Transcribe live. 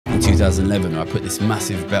in 2011 where I put this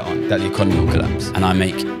massive bet on that the economy will collapse and I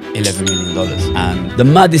make $11 million. And the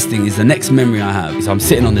maddest thing is the next memory I have is I'm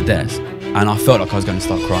sitting on the desk and I felt like I was going to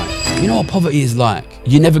start crying. You know what poverty is like?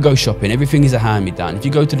 You never go shopping, everything is a hand-me-down. If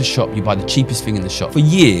you go to the shop, you buy the cheapest thing in the shop. For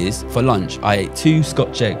years, for lunch, I ate 2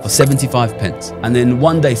 Scotch eggs for 75 pence. And then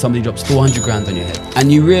one day somebody drops 400 grand on your head. And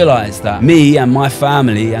you realise that me and my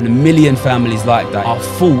family and a million families like that are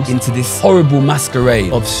forced into this horrible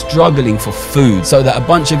masquerade of struggling for food so that a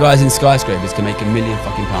bunch of guys in skyscrapers can make £1 million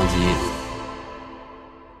fucking pounds a year.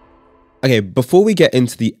 Okay, before we get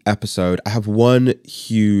into the episode, I have one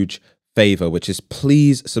huge favor, which is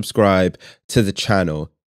please subscribe to the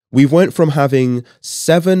channel. We went from having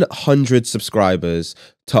 700 subscribers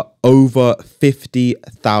to over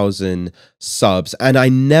 50,000 subs, and I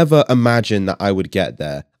never imagined that I would get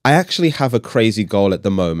there. I actually have a crazy goal at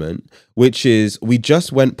the moment, which is we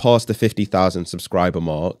just went past the 50,000 subscriber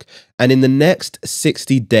mark, and in the next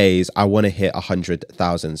 60 days, I want to hit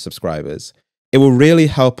 100,000 subscribers. It will really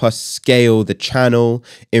help us scale the channel,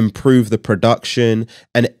 improve the production,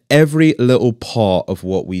 and every little part of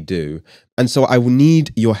what we do. And so I will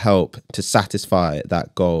need your help to satisfy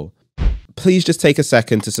that goal. Please just take a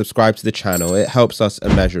second to subscribe to the channel. It helps us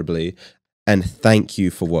immeasurably. And thank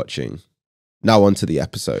you for watching. Now on to the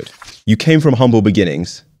episode. You came from humble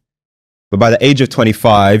beginnings, but by the age of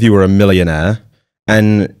 25, you were a millionaire.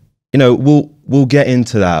 And, you know, we'll get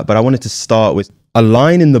into that, but I wanted to start with a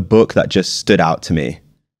line in the book that just stood out to me.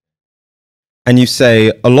 And you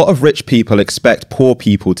say, a lot of rich people expect poor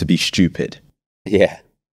people to be stupid. Yeah.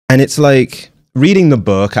 And it's like, reading the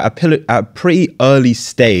book at a pretty early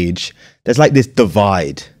stage, there's like this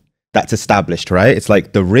divide that's established, right? It's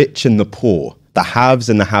like the rich and the poor, the haves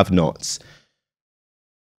and the have-nots.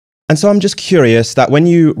 And so I'm just curious that when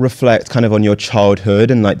you reflect kind of on your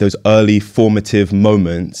childhood and like those early formative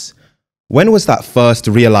moments, when was that first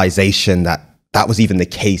realization that that was even the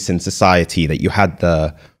case in society, that you had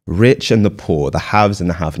the rich and the poor, the haves and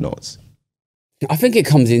the have-nots? I think it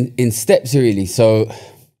comes in steps, really. So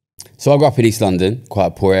I grew up in East London, quite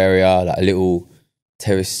a poor area, like a little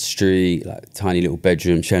terraced street, like tiny little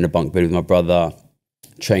bedroom, sharing a bunk bed with my brother,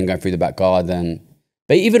 train going through the back garden.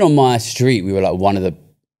 But even on my street, we were like one of the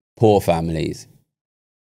poor families.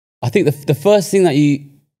 I think the first thing that you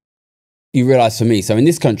realise for me, so in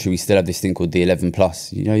this country, we still have this thing called the 11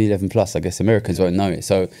 plus. You know, 11 plus, I guess Americans won't know it.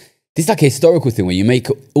 So this is like a historical thing where you make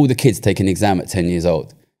all the kids take an exam at 10 years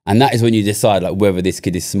old. And that is when you decide like whether this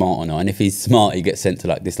kid is smart or not. And if he's smart, he gets sent to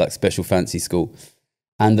like this like special fancy school.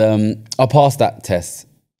 And I passed that test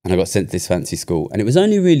and I got sent to this fancy school. And it was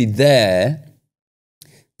only really there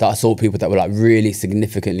that I saw people that were like really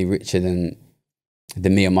significantly richer than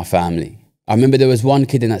me and my family. I remember there was one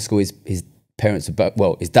kid in that school, his parents,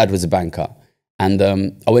 his dad was a banker. And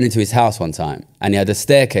I went into his house one time and he had a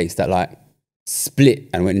staircase that like split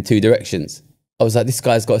and went in 2 directions. I was like, this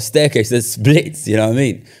guy's got a staircase that splits, you know what I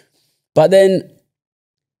mean? But then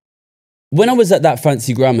when I was at that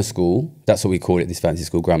fancy grammar school, that's what we call it, this fancy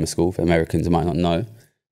school, grammar school, for Americans who might not know.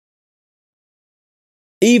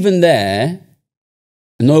 Even there,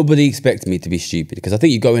 nobody expected me to be stupid, because I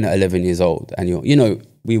think you go in at 11 years old and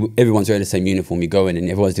everyone's wearing the same uniform, you go in and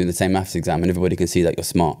everyone's doing the same maths exam and everybody can see that you're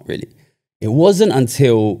smart, really. It wasn't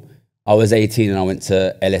until I was 18 and I went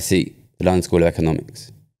to LSE, the London School of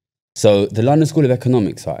Economics. So the London School of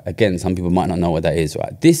Economics, right, again, some people might not know what that is,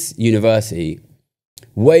 right? This university,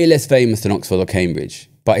 way less famous than Oxford or Cambridge,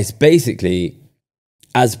 but it's basically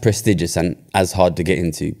as prestigious and as hard to get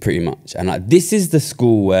into, pretty much. And like, this is the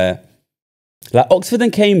school where, like, Oxford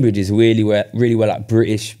and Cambridge is really where like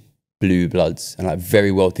British blue bloods and like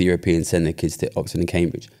very wealthy Europeans send their kids to Oxford and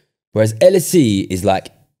Cambridge. Whereas LSE is like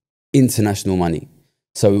international money.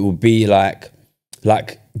 So it will be like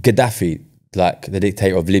Gaddafi, like the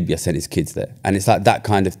dictator of Libya, sent his kids there. And it's like that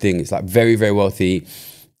kind of thing. It's like very, very wealthy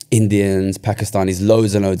Indians, Pakistanis,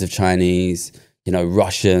 loads and loads of Chinese,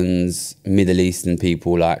 Russians, Middle Eastern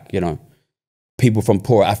people, like, people from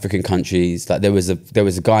poor African countries. Like there was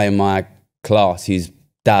a guy in my class whose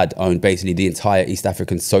dad owned basically the entire East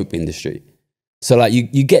African soap industry. So like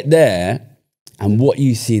you get there and what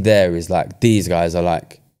you see there is like, these guys are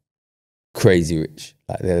like crazy rich.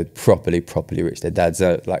 Like they're properly rich. Their dads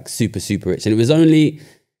are like super, super rich. And it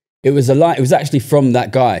was actually from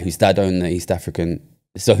that guy whose dad owned the East African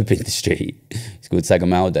soap industry. He's called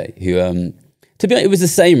Sagamalde, who, to be honest, it was the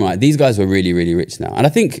same, right? These guys were really, really rich now. And I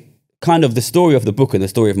think kind of the story of the book and the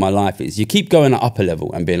story of my life is you keep going at upper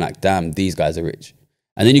level and being like, damn, these guys are rich.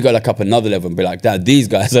 And then you go like up another level and be like, damn, these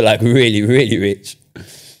guys are like really, really rich.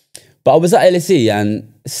 But I was at LSE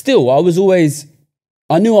and still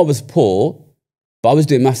I knew I was poor, But I was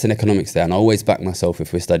doing maths and economics there, and I always back myself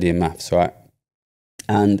if we're studying maths, right?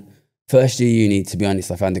 And first year uni, to be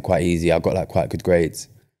honest, I found it quite easy. I got like quite good grades.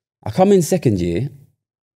 I come in second year,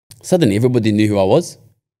 suddenly everybody knew who I was.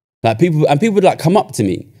 Like people would like come up to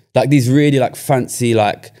me, like these really like fancy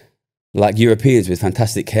like Europeans with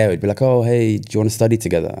fantastic hair. Would be like, oh, hey, do you want to study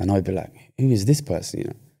together? And I'd be like, who is this person, you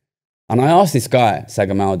know? And I asked this guy,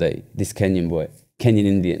 Sagamalde, this Kenyan boy, Kenyan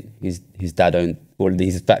Indian, his dad owned all of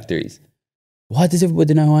these factories. Why does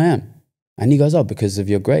everybody know who I am? And he goes, oh, because of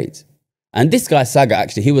your grades. And this guy, Saga,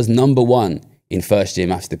 actually, he was number 1 in first year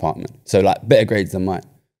maths department. So like better grades than mine.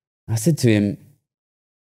 I said to him,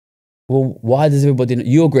 well, why does everybody know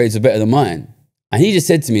your grades are better than mine? And he just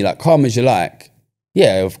said to me, like, calm as you like,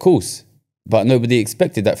 yeah, of course. But nobody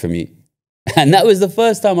expected that from you. And that was the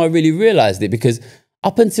first time I really realized it, because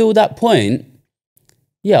up until that point,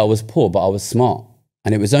 yeah, I was poor, but I was smart.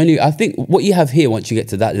 And it was only, I think what you have here once you get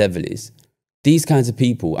to that level is these kinds of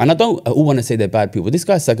people, and I don't all want to say they're bad people. This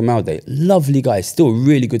guy, Sagamalde, lovely guy, still a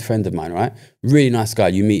really good friend of mine, right? Really nice guy.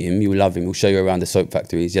 You meet him, you will love him. He'll show you around the soap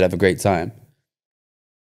factories. You'll have a great time.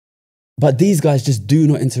 But these guys just do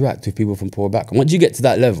not interact with people from poor background. Once you get to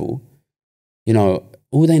that level, you know,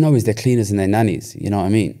 all they know is their cleaners and their nannies. You know what I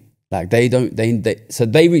mean? Like so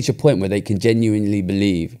they reach a point where they can genuinely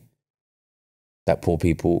believe that poor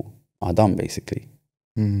people are dumb, basically.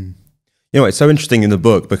 You know, it's so interesting in the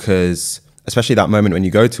book because, especially that moment when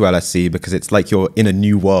you go to LSE, because it's like you're in a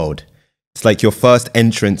new world. It's like your first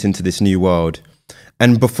entrance into this new world.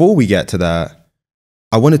 And before we get to that,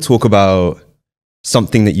 I want to talk about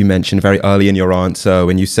something that you mentioned very early in your answer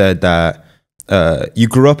when you said that you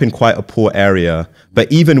grew up in quite a poor area,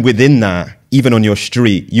 but even within that, even on your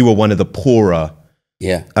street, you were one of the poorer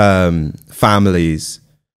families.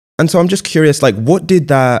 And so I'm just curious, like,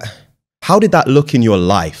 how did that look in your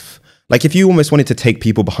life? Like, if you almost wanted to take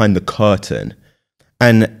people behind the curtain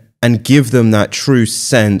and give them that true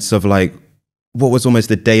sense of like, what was almost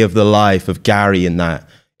the day of the life of Gary in that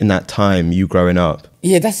time, you growing up?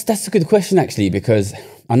 Yeah, that's a good question, actually, because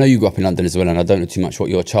I know you grew up in London as well, and I don't know too much what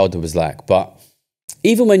your childhood was like, but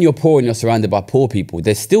even when you're poor and you're surrounded by poor people,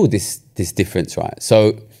 there's still this difference, right?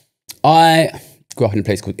 So I grew up in a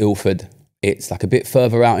place called Ilford. It's like a bit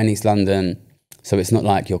further out in East London, so it's not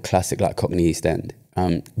like your classic like Cockney East End.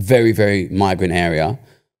 Very, very migrant area.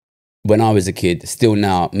 When I was a kid, still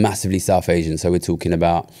now massively South Asian, so we're talking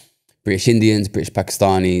about British Indians, British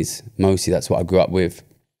Pakistanis, mostly that's what I grew up with.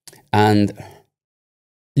 And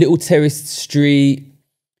little terraced street,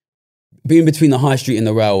 being between the high street and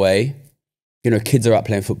the railway. You know, kids are out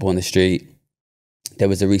playing football on the street. There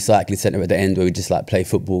was a recycling centre at the end where we just like play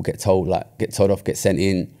football, get told off, get sent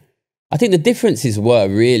in. I think the differences were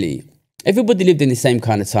really, everybody lived in the same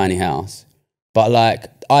kind of tiny house. But like,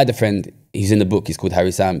 I had a friend, he's in the book, he's called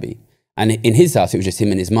Harry Samby. And in his house, it was just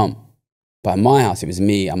him and his mum. But in my house, it was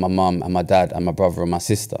me and my mum and my dad and my brother and my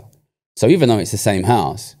sister. So even though it's the same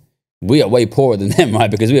house, we are way poorer than them,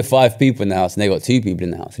 right? Because we have 5 people in the house and they got 2 people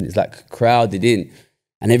in the house. And it's like crowded in.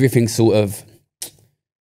 And everything's sort of,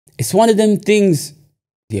 it's one of them things,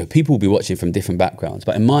 you know, people will be watching from different backgrounds,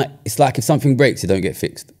 but it's like if something breaks, it don't get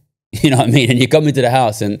fixed. You know what I mean? And you come into the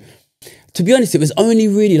house, and to be honest, it was only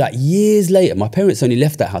really like years later. My parents only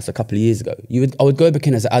left that house a couple of years ago. I would go back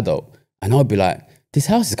in as an adult and I'd be like, this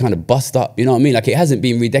house is kind of bust up. You know what I mean? Like, it hasn't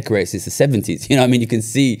been redecorated since the 70s. You know what I mean? You can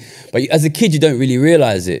see, but as a kid, you don't really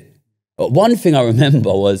realize it. But one thing I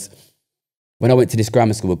remember was when I went to this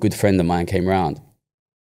grammar school, a good friend of mine came round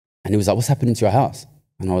and he was like, what's happening to your house?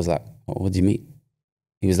 And I was like, what do you mean?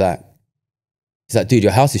 He was like, dude,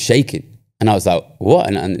 your house is shaking. And I was like, what?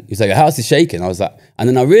 And he's like, your house is shaking. I was like, and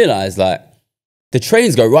then I realized, like, the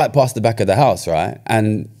trains go right past the back of the house, right?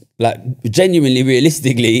 And like, genuinely,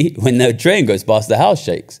 realistically, when the train goes past, the house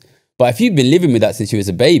shakes. But if you've been living with that since you was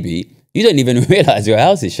a baby, you don't even realize your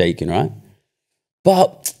house is shaking, right?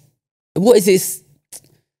 But what is this?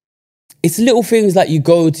 It's little things like you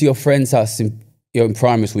go to your friend's house, you're in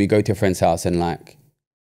primary school, you go to your friend's house and like,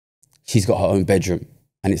 she's got her own bedroom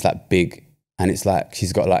and it's like big and it's like,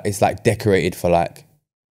 she's got like, it's like decorated for like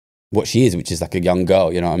what she is, which is like a young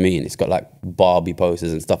girl, you know what I mean? It's got like Barbie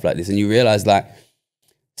posters and stuff like this. And you realize like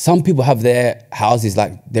some people have their houses,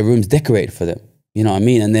 like their rooms decorated for them, you know what I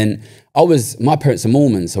mean? And then my parents are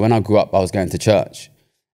Mormons. So when I grew up, I was going to church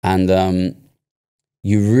and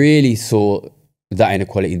you really saw that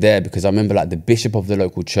inequality there, because I remember like the bishop of the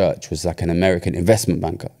local church was like an American investment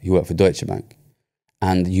banker. He worked for Deutsche Bank.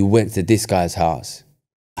 And you went to this guy's house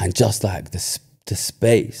and just like the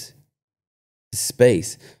space.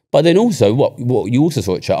 But then also what you also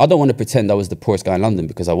saw at church, I don't want to pretend I was the poorest guy in London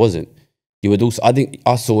because I wasn't. I think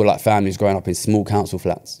I saw like families growing up in small council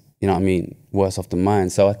flats, you know what I mean, worse off than mine.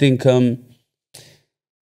 So I think you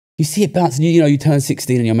see it bouncing. You know, you turn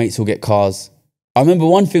 16 and your mates all get cars. I remember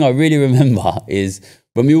one thing I really remember is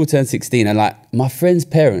when we all turned 16 and like my friends'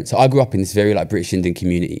 parents, so I grew up in this very like British Indian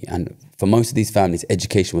community, and for most of these families,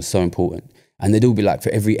 education was so important. And they'd all be like,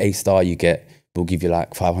 for every A star you get, we'll give you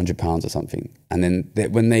like £500 or something. And then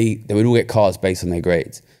when they would all get cars based on their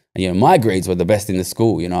grades. And you know, my grades were the best in the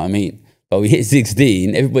school, you know what I mean? But we hit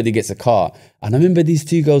 16, everybody gets a car. And I remember these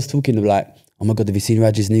two girls talking, they were like, oh my God, have you seen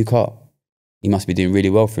Raj's new car? He must be doing really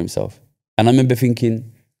well for himself. And I remember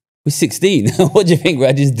thinking, we're 16. What do you think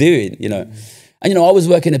Raj is doing? You know? And you know, I was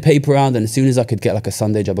working a paper round, and as soon as I could get like a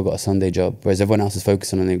Sunday job, I got a Sunday job, whereas everyone else was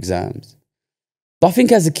focusing on their exams. But I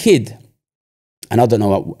think as a kid, and I don't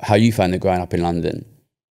know how you found it growing up in London,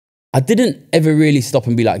 I didn't ever really stop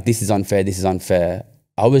and be like, this is unfair, this is unfair.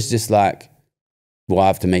 I was just like, well, I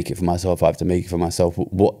have to make it for myself. I have to make it for myself.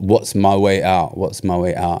 What's my way out? What's my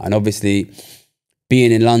way out? And obviously,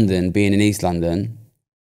 being in London, being in East London,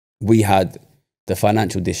 we had the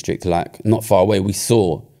financial district, like not far away. We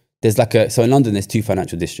saw there's like so in London, there's two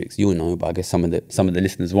financial districts. You'll know, but I guess some of the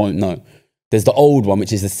listeners won't know. There's the old one,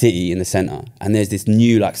 which is the city in the centre, and there's this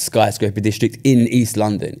new like skyscraper district in East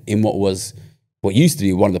London, in what used to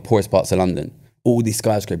be one of the poorest parts of London. All these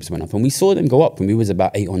skyscrapers went up, and we saw them go up when we was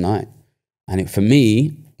about 8 or 9. And for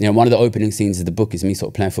me, you know, one of the opening scenes of the book is me sort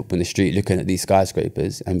of playing football in the street, looking at these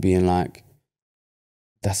skyscrapers and being like,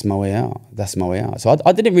 that's my way out. That's my way out. So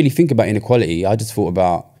I didn't really think about inequality. I just thought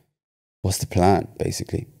about what's the plan,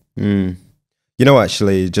 basically. You know,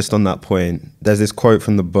 actually, just on that point, there's this quote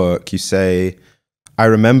from the book. You say, I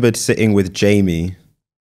remembered sitting with Jamie,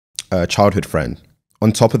 a childhood friend,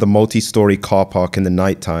 on top of the multi-story car park in the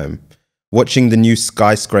nighttime, watching the new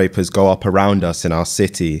skyscrapers go up around us in our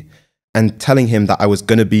city, and telling him that I was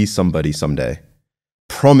going to be somebody someday,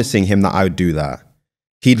 promising him that I would do that.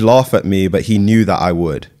 He'd laugh at me, but he knew that I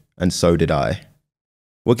would, and so did I.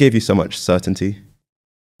 What gave you so much certainty?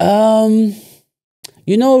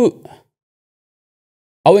 You know,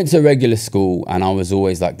 I went to a regular school and I was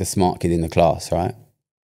always like the smart kid in the class, right?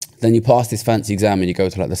 Then you pass this fancy exam and you go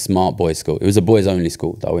to like the smart boys school. It was a boys only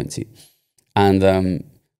school that I went to. And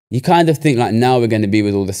you kind of think like, now we're going to be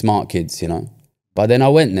with all the smart kids, you know? But then I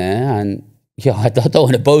went there and yeah, I don't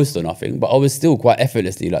want to boast or nothing, but I was still quite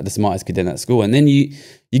effortlessly like the smartest kid in that school. And then you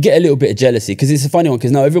get a little bit of jealousy, because it's a funny one,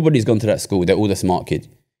 because now everybody's gone to that school. They're all the smart kid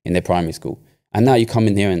in their primary school. And now you come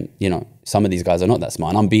in here and, you know, some of these guys are not that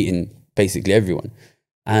smart, and I'm beating basically everyone.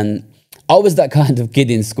 And I was that kind of kid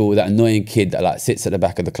in school, that annoying kid that like sits at the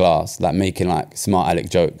back of the class, like making like smart aleck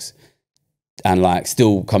jokes and like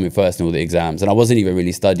still coming first in all the exams. And I wasn't even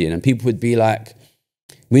really studying. And people would be like,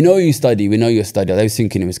 we know you study, we know you're studying. I was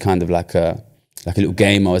thinking it was kind of like a little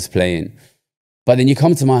game I was playing. But then you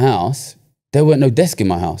come to my house, there weren't no desk in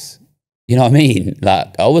my house. You know what I mean?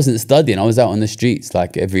 Like I wasn't studying. I was out on the streets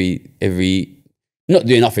like every not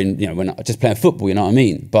doing nothing, you know, when I just playing football, you know what I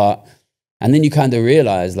mean? And then you kind of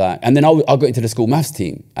realize like, and then I'll go into the school maths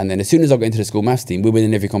team. And then as soon as I got into the school maths team, we're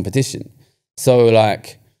winning every competition. So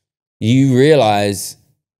like you realize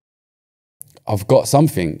I've got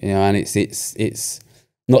something, you know, and it's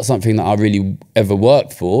not something that I really ever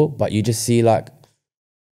worked for, but you just see like,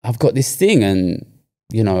 I've got this thing. And,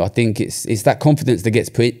 you know, I think it's that confidence that gets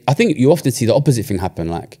put. I think you often see the opposite thing happen,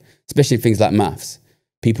 like, especially things like maths.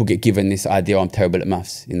 People get given this idea, I'm terrible at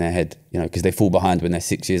maths, in their head, you know, because they fall behind when they're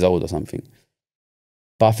 6 years old or something.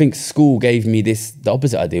 But I think school gave me the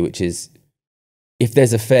opposite idea, which is if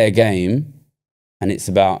there's a fair game and it's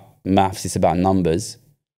about maths, it's about numbers,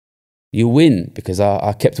 you win, because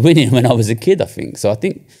I kept winning when I was a kid, I think. So I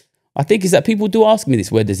think it's that people do ask me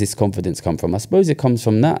this, where does this confidence come from? I suppose it comes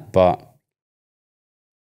from that, but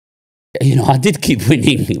you know, I did keep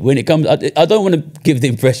winning when it comes. I don't want to give the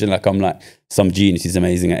impression like I'm like some genius who's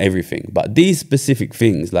amazing at everything, but these specific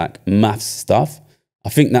things like maths stuff, I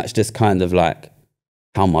think that's just kind of like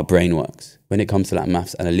how my brain works when it comes to like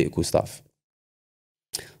maths analytical stuff.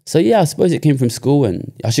 So yeah, I suppose it came from school,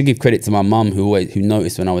 and I should give credit to my mum who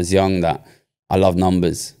noticed when I was young that I love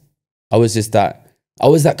numbers. I was that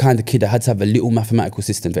kind of kid that had to have a little mathematical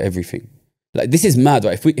system for everything. Like this is mad,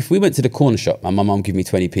 right? If we went to the corner shop and my mum gave me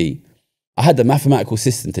 20p, I had the mathematical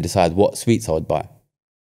system to decide what sweets I would buy.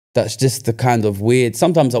 That's just the kind of weird.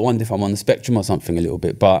 Sometimes I wonder if I'm on the spectrum or something a little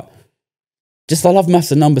bit, but just I love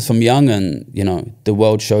maths and numbers from young, and you know, the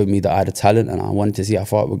world showed me that I had a talent and I wanted to see how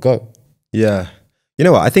far it would go. Yeah. You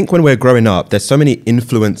know what? I think when we're growing up, there's so many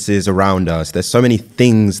influences around us. There's so many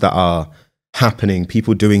things that are happening,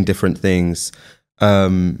 people doing different things.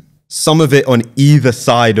 Some of it on either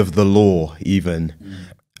side of the law even.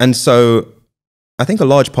 And so I think a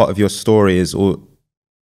large part of your story is, or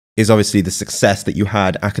is obviously the success that you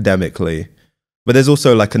had academically, but there's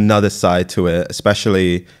also like another side to it,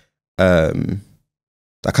 especially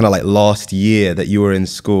that kind of like last year that you were in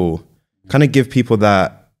school. Kind of give people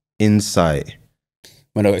that insight.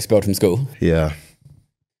 When I got expelled from school. Yeah.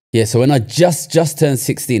 Yeah, so when I just turned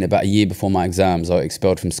 16, about a year before my exams, I got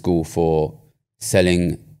expelled from school for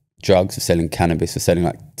selling drugs, for selling cannabis, for selling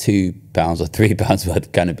like £2 or £3 worth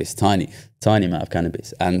of cannabis, tiny amount of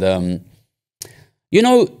cannabis. And, you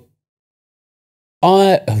know,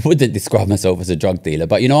 I wouldn't describe myself as a drug dealer,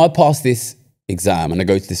 but, you know, I passed this exam and I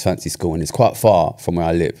go to this fancy school and it's quite far from where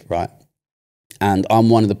I live, right? And I'm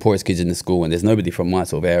one of the poorest kids in the school and there's nobody from my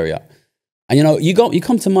sort of area. And, you know, you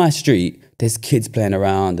come to my street, there's kids playing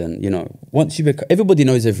around and, you know, everybody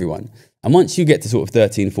knows everyone. And once you get to sort of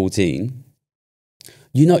 13, 14,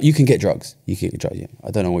 you know, you can get drugs. You can get drugs, yeah.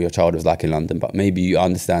 I don't know what your child was like in London, but maybe you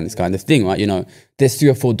understand this kind of thing, right? You know, there's 3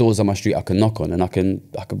 or 4 doors on my street I can knock on and I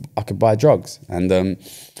could buy drugs. And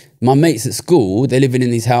my mates at school, they're living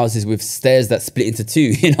in these houses with stairs that split into 2,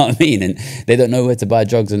 you know what I mean? And they don't know where to buy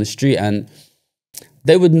drugs on the street. And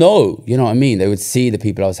they would know, you know what I mean? They would see the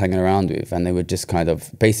people I was hanging around with and they would just kind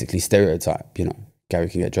of basically stereotype, you know, Gary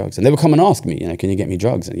can get drugs. And they would come and ask me, you know, can you get me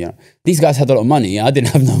drugs? And, you know, these guys had a lot of money. I didn't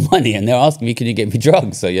have no money. And they were asking me, can you get me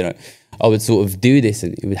drugs? So, you know, I would sort of do this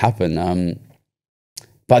and it would happen.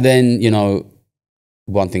 But then, you know,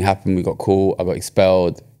 one thing happened. We got caught. I got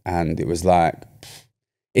expelled. And it was like,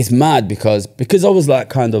 it's mad because I was like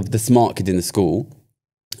kind of the smart kid in the school.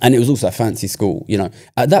 And it was also a fancy school, you know.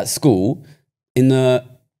 At that school, in the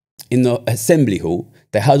assembly hall,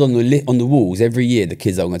 they had on the walls every year the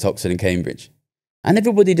kids that were going to Oxford and Cambridge. And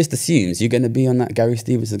everybody just assumes you're going to be on that, Gary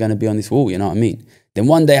Stevens is going to be on this wall, you know what I mean? Then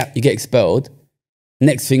one day you get expelled.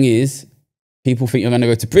 Next thing is, people think you're going to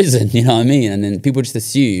go to prison, you know what I mean? And then people just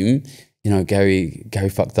assume, you know, Gary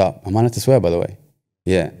fucked up. Am I allowed to swear, by the way?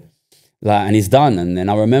 Yeah. Like, and he's done. And then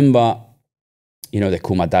I remember, you know, they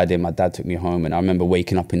called my dad in. My dad took me home. And I remember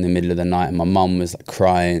waking up in the middle of the night and my mum was like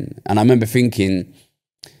crying. And I remember thinking,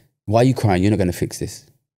 why are you crying? You're not going to fix this.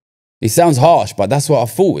 It sounds harsh, but that's what I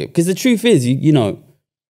thought. Because the truth is, you know,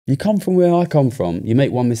 you come from where I come from. You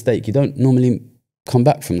make one mistake. You don't normally come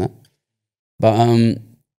back from that. But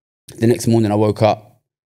the next morning I woke up.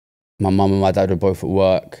 My mum and my dad were both at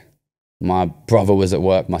work. My brother was at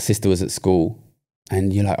work. My sister was at school.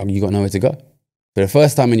 And you're like, oh, you got nowhere to go. For the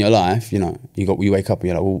first time in your life, you know, you wake up and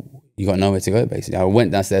you're like, well, you got nowhere to go, basically. I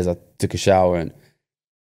went downstairs, I took a shower. And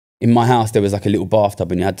in my house, there was like a little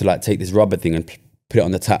bathtub and you had to like take this rubber thing and put it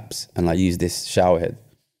on the taps and like use this shower head.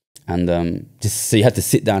 And just so you had to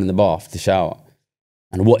sit down in the bath to shower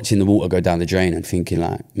and watching the water go down the drain and thinking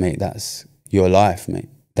like, mate, that's your life, mate.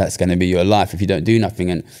 That's going to be your life if you don't do nothing.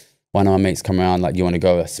 And one of my mates come around like, you want to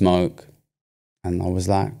go smoke? And I was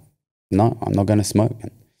like, no, I'm not going to smoke.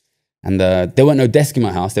 And there weren't no desk in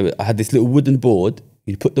my house. I had this little wooden board.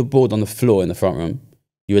 You'd put the board on the floor in the front room.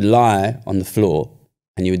 You would lie on the floor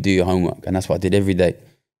and you would do your homework. And that's what I did every day.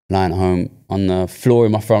 Lying at home on the floor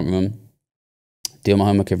in my front room, doing my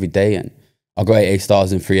homework every day, and I got 8 A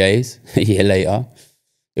stars and 3 A's a year later.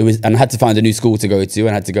 And I had to find a new school to go to, and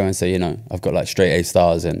I had to go and say, you know, I've got like straight A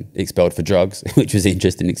stars and expelled for drugs, which was an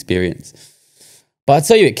interesting experience. But I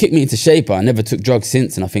tell you, it kicked me into shape. I never took drugs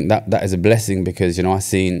since, and I think that is a blessing because, you know, I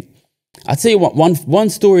tell you what, one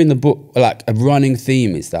story in the book, like a running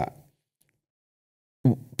theme is that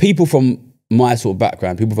people from my sort of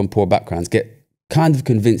background, people from poor backgrounds get kind of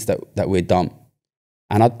convinced that we're dumb.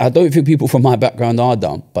 And I don't think people from my background are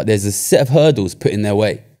dumb, but there's a set of hurdles put in their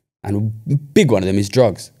way. And a big one of them is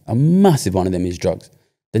drugs. A massive one of them is drugs.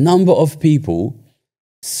 The number of people,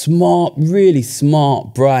 smart, really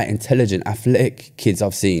smart, bright, intelligent, athletic kids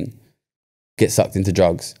I've seen get sucked into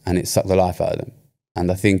drugs and it sucked the life out of them.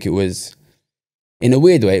 And I think it was, in a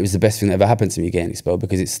weird way, it was the best thing that ever happened to me getting expelled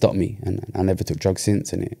because it stopped me and I never took drugs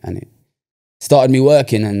since and it started me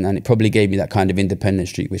working and it probably gave me that kind of independent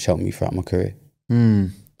streak which helped me throughout my career.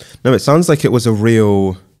 No, it sounds like it was a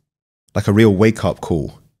real wake-up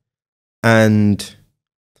call. And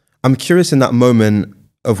I'm curious in that moment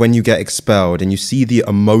of when you get expelled and you see the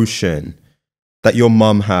emotion that your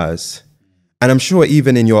mum has. And I'm sure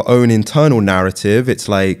even in your own internal narrative, it's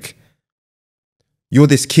like, you're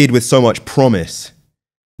this kid with so much promise.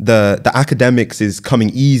 The academics is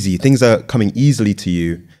coming easy. Things are coming easily to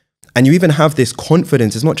you. And you even have this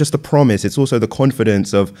confidence. It's not just the promise. It's also the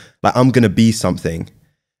confidence of like, I'm going to be something.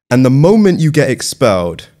 And the moment you get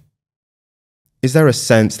expelled, is there a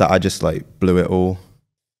sense that I just like blew it all?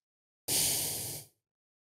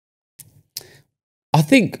 I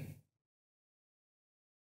think,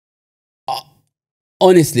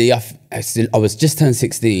 honestly, I was just turned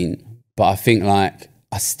 16, but I think like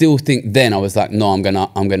I still think then I was like, no, I'm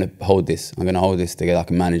gonna hold this. I'm gonna hold this together. I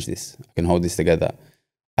can manage this. I can hold this together.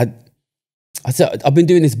 I said, I've been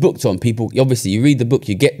doing this book, Tom. People, obviously, you read the book,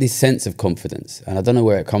 you get this sense of confidence, and I don't know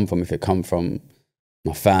where it come from. If it come from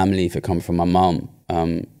my family, if it come from my mum.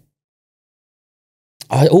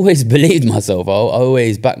 I always believed myself. I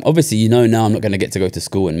always back. Obviously, you know, now I'm not going to get to go to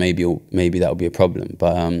school, and maybe that'll be a problem.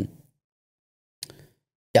 But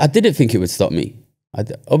yeah, I didn't think it would stop me.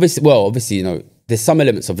 Obviously, you know, there's some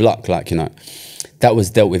elements of luck, like, you know, that was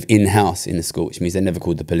dealt with in-house in the school, which means they never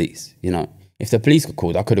called the police. You know, if the police got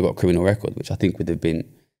called, I could have got a criminal record, which I think would have been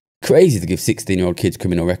crazy to give 16-year-old kids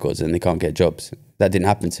criminal records and they can't get jobs. That didn't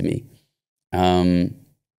happen to me.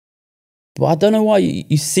 But I don't know why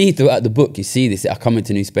you see throughout the book, you see this. I come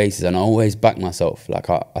into new spaces and I always back myself. Like,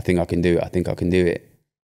 I think I can do it. I think I can do it.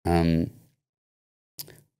 I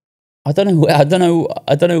don't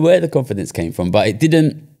know where the confidence came from, but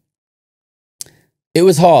it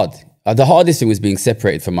was hard. The hardest thing was being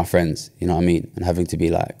separated from my friends, you know what I mean? And having to be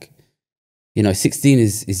like, you know, 16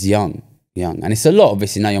 is young. And it's a lot,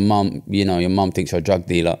 obviously. Now your mum thinks you're a drug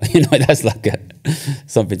dealer. You know, that's like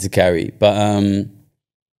something to carry. But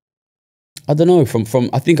I don't know,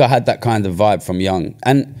 I think I had that kind of vibe from young.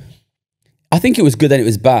 And I think it was good and it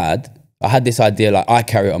was bad. I had this idea, like, I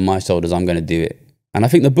carry it on my shoulders, I'm going to do it. And I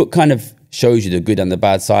think the book kind of shows you the good and the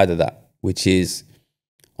bad side of that, which is,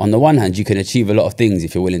 on the one hand, you can achieve a lot of things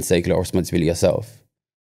if you're willing to take a lot of responsibility yourself.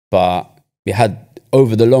 But it had,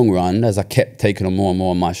 over the long run, as I kept taking on more and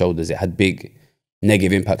more on my shoulders, it had big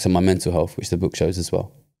negative impacts on my mental health, which the book shows as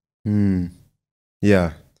well.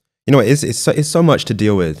 Yeah. You know, it's so much to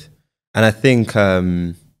deal with. And I think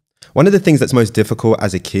one of the things that's most difficult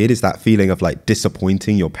as a kid is that feeling of like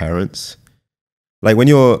disappointing your parents. Like when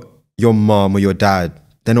your mom or your dad,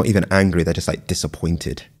 they're not even angry, they're just like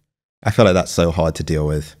disappointed. I feel like that's so hard to deal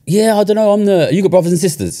with. Yeah, I don't know. You got brothers and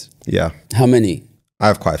sisters? Yeah. How many? I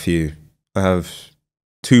have quite a few. I have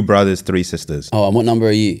 2 brothers, 3 sisters. Oh, and what number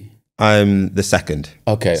are you? I'm the second.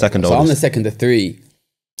 Okay. Second so oldest. I'm the second of 3.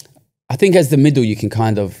 I think as the middle, you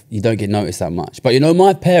don't get noticed that much. But you know,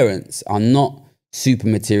 my parents are not super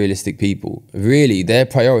materialistic people. Really, their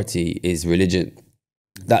priority is religion.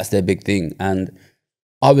 That's their big thing. And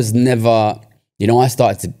I was never, you know, I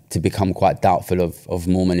started to become quite doubtful of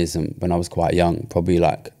Mormonism when I was quite young, probably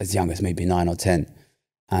like as young as maybe 9 or 10.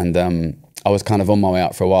 And I was kind of on my way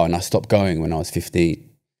out for a while and I stopped going when I was 15.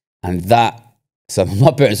 And so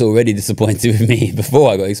my parents were already disappointed with me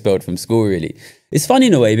before I got expelled from school, really. It's funny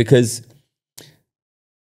in a way because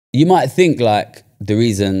you might think like the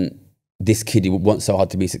reason this kid wants so hard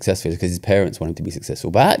to be successful is because his parents want him to be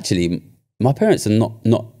successful. But actually, my parents are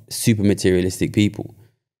not super materialistic people.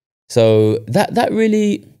 So that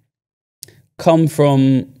really come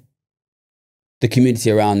from the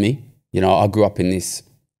community around me. You know, I grew up in this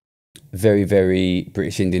very, very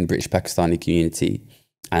British Indian, British Pakistani community.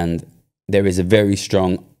 And there is a very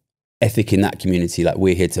strong ethic in that community. Like,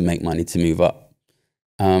 we're here to make money, to move up.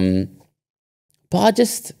 But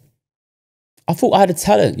I thought I had a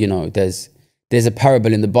talent. You know, there's a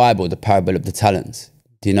parable in the Bible, the parable of the talents.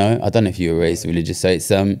 Do you know? I don't know if you were raised religious.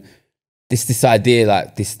 So it's this idea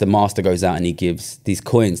like this: the master goes out and he gives these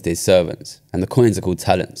coins to his servants, and the coins are called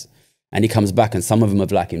talents. And he comes back, and some of them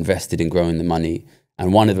have like invested in growing the money,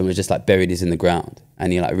 and one of them is just like buried is in the ground.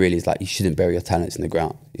 And he like really is like, you shouldn't bury your talents in the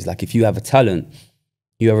ground. He's like, if you have a talent,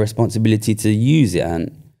 you have a responsibility to use it.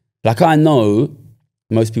 And like, I know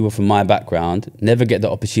most people from my background never get the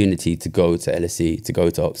opportunity to go to LSE, to go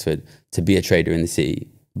to Oxford, to be a trader in the city.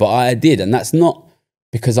 But I did, and that's not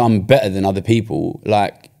because I'm better than other people.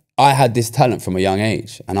 Like, I had this talent from a young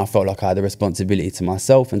age, and I felt like I had a responsibility to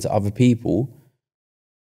myself and to other people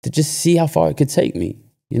to just see how far it could take me.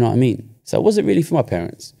 You know what I mean? So it wasn't really for my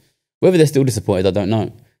parents. Whether they're still disappointed, I don't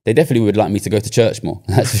know. They definitely would like me to go to church more,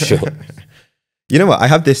 that's for sure. You know what? I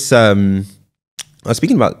have this, I was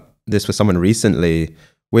speaking about this with someone recently,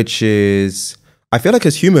 which is, I feel like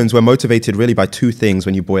as humans, we're motivated really by 2 things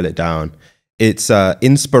when you boil it down. It's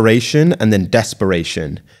inspiration and then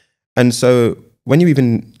desperation. And so when you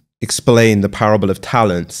even explain the parable of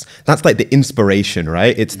talents, that's like the inspiration,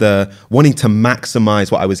 right? It's the wanting to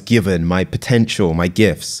maximize what I was given, my potential, my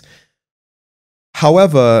gifts.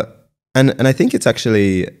 However, and I think it's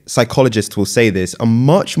actually, psychologists will say this, a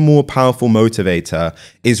much more powerful motivator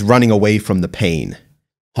is running away from the pain.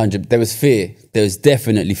 100. There was fear. There was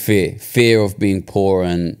definitely fear of being poor.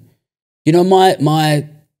 And, you know, my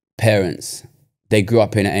parents, they grew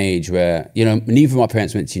up in an age where, you know, neither of my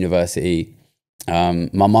parents went to university. My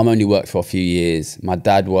mum only worked for a few years. My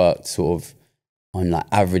dad worked sort of on like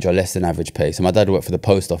average or less than average pay. So my dad worked for the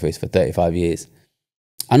post office for 35 years.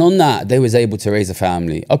 And on that, they was able to raise a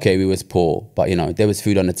family. Okay, we was poor, but you know, there was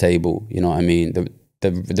food on the table. You know what I mean?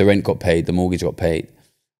 The rent got paid, the mortgage got paid.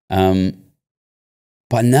 But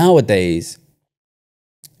nowadays,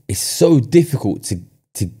 it's so difficult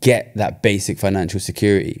to get that basic financial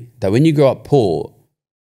security that when you grow up poor,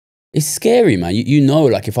 it's scary, man. You know,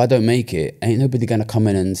 like if I don't make it, ain't nobody gonna come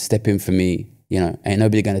in and step in for me. You know, ain't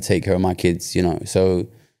nobody gonna take care of my kids. You know, so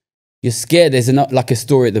you're scared. There's like a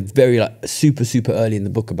story at the very like super early in the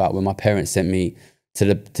book about when my parents sent me to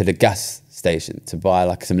the gas station to buy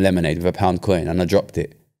like some lemonade with a £1 coin, and I dropped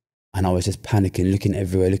it, and I was just panicking, looking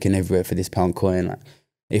everywhere for this £1 coin. Like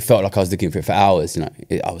it felt like I was looking for it for hours. You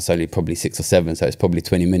know, I was only probably 6 or 7, so it's probably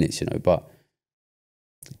 20 minutes. You know, but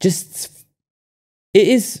just it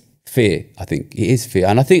is fear. I think it is fear,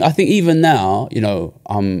 and I think even now, you know,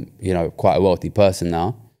 I'm quite a wealthy person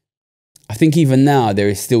now. I think even now there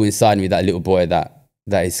is still inside me that little boy that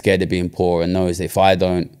is scared of being poor and knows that if I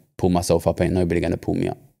don't pull myself up, ain't nobody going to pull me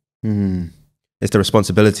up. It's the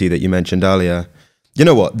responsibility that you mentioned earlier. You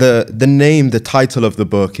know what? The title of the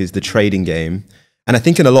book is The Trading Game. And I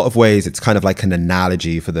think in a lot of ways, it's kind of like an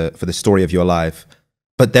analogy for the story of your life.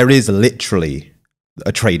 But there is literally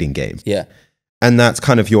a trading game. Yeah. And that's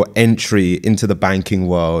kind of your entry into the banking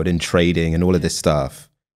world and trading and all of this stuff.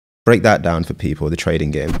 Break that down for people, the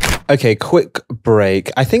trading game. Okay, quick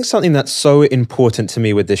break. I think something that's so important to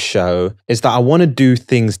me with this show is that I want to do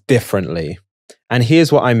things differently. And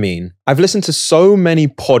here's what I mean. I've listened to so many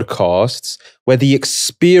podcasts where the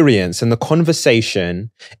experience and the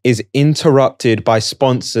conversation is interrupted by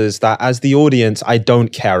sponsors that, as the audience, I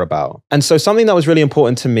don't care about. And so something that was really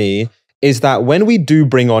important to me is that when we do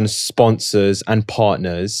bring on sponsors and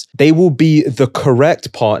partners, they will be the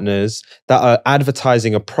correct partners that are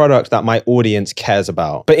advertising a product that my audience cares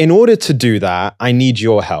about. But in order to do that, I need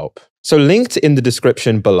your help. So linked in the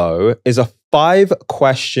description below is a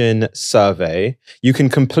 5-question survey. You can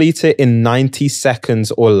complete it in 90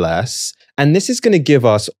 seconds or less. And this is going to give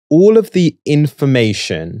us all of the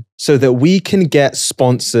information so that we can get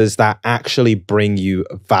sponsors that actually bring you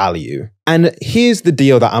value. And here's the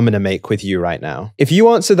deal that I'm going to make with you right now. If you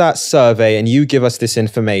answer that survey and you give us this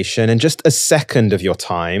information in just a second of your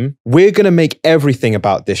time, we're going to make everything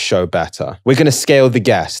about this show better. We're going to scale the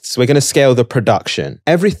guests. We're going to scale the production.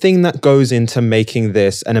 Everything that goes into making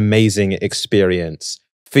this an amazing experience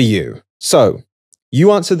for you. So,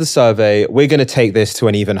 you answer the survey, we're going to take this to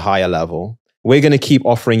an even higher level. We're going to keep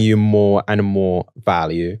offering you more and more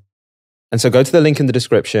value. And so go to the link in the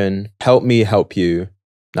description. Help me help you.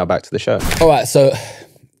 Now back to the show. All right, so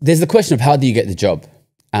there's the question of how do you get the job?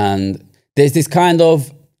 And there's this kind of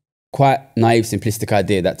quite naive, simplistic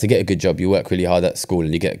idea that to get a good job, you work really hard at school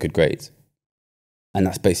and you get good grades. And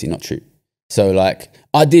that's basically not true. So like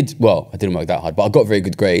I didn't work that hard, but I got very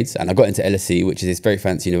good grades and I got into LSE, which is this very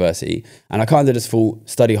fancy university. And I kind of just thought,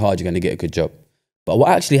 study hard, you're going to get a good job. But what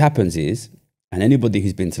actually happens is, and anybody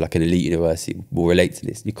who's been to like an elite university will relate to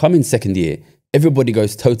this, you come in second year, everybody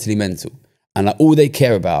goes totally mental. And like all they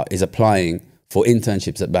care about is applying for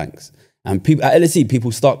internships at banks. And people at LSE,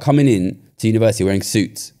 people start coming in to university wearing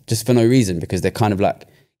suits just for no reason, because they're kind of like,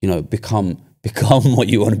 you know, become what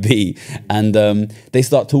you want to be. And they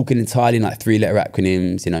start talking entirely in like 3-letter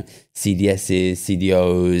acronyms, you know, CDSs,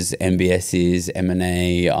 CDOs, MBSs,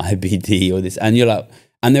 M&A, IBD, all this. And you're like,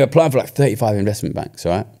 and they're applying for like 35 investment banks,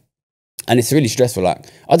 right? And it's really stressful. Like,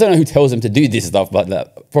 I don't know who tells them to do this stuff, but like,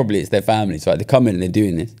 probably it's their families, right? They come in and they're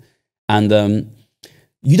doing this. And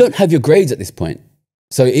you don't have your grades at this point.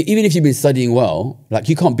 So even if you've been studying well, like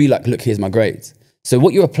you can't be like, look, here's my grades. So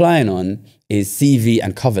what you're applying on is CV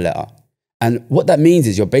and cover letter. And what that means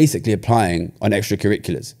is you're basically applying on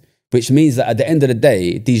extracurriculars, which means that at the end of the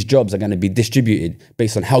day, these jobs are going to be distributed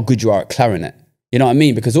based on how good you are at clarinet. You know what I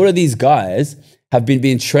mean? Because all of these guys have been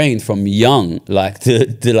being trained from young, like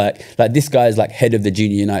to like this guy's like head of the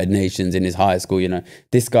Junior United Nations in his high school, you know.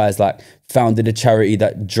 This guy's like founded a charity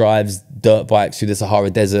that drives dirt bikes through the Sahara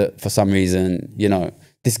Desert for some reason, you know.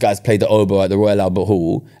 This guy's played the oboe at the Royal Albert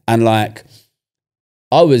Hall. And like,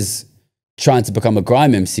 I was trying to become a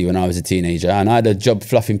grime MC when I was a teenager, and I had a job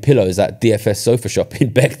fluffing pillows at DFS Sofa Shop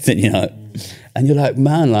in Beckton, you know. And you're like,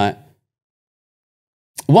 man, like,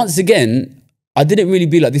 once again, I didn't really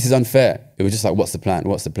be like, this is unfair. It was just like, what's the plan?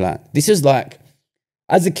 What's the plan? This is like,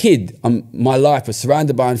 as a kid, my life was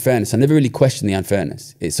surrounded by unfairness. I never really questioned the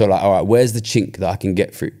unfairness. It's sort of like, all right, where's the chink that I can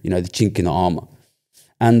get through? You know, the chink in the armor.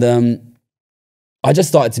 And I just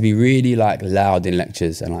started to be really like loud in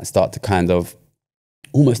lectures and like start to kind of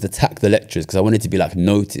almost attack the lecturers because I wanted to be like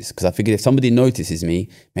noticed, because I figured if somebody notices me,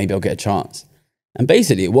 maybe I'll get a chance. And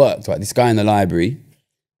basically it worked, right? This guy in the library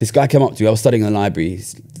This guy came up to me. I was studying in the library.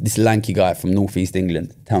 This lanky guy from northeast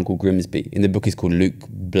England, a town called Grimsby. In the book, he's called Luke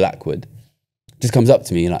Blackwood. Just comes up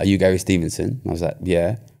to me like, "Are you Gary Stevenson?" And I was like,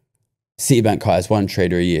 "Yeah." Citibank hires one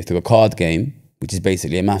trader a year through a card game, which is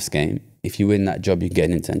basically a maths game. If you win that job, you can get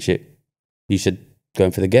an internship. You should go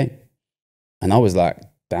in for the game. And I was like,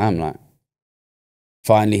 damn, like,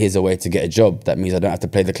 finally here's a way to get a job. That means I don't have to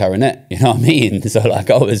play the clarinet. You know what I mean? So like,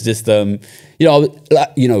 I was just,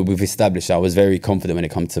 we've established I was very confident when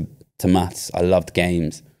it comes to maths. I loved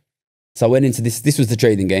games. So I went into this was the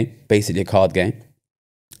trading game, basically a card game.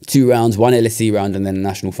 2 rounds, 1 LSE round and then a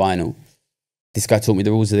national final. This guy taught me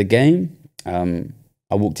the rules of the game.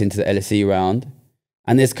 I walked into the LSE round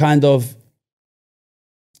and there's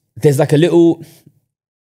like a little,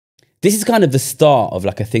 this is kind of the start of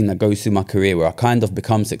like a thing that goes through my career where I kind of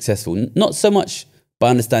become successful, not so much by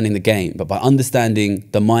understanding the game, but by understanding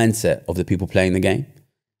the mindset of the people playing the game.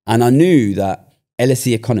 And I knew that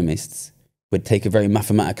LSE economists would take a very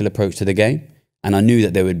mathematical approach to the game. And I knew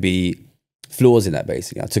that there would be flaws in that,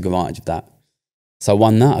 basically. I took advantage of that. So I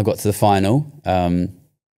won that. I got to the final.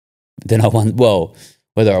 Then I won, well,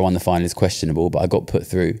 whether I won the final is questionable, but I got put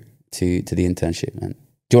through to the internship, man.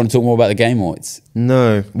 Do you want to talk more about the game, or it's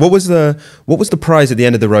No. What was the prize at the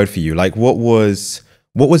end of the road for you? Like, what was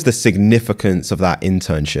the significance of that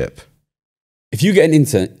internship? if you get an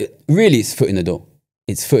intern, really it's foot in the door.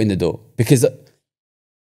 It's foot in the door. Because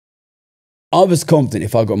I was confident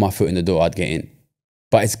if I got my foot in the door, I'd get in.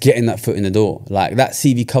 But it's getting that foot in the door. Like that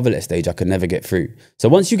CV cover letter stage, I could never get through. So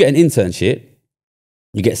once you get an internship,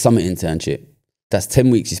 you get a summer internship. That's 10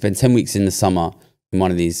 weeks. You spend 10 weeks in the summer in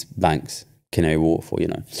one of these banks, Canary Wharf or,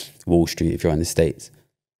 Wall Street if you're in the States.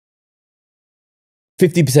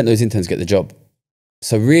 50% of those interns get the job.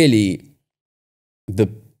 So really,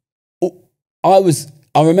 I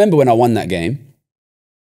remember when I won that game,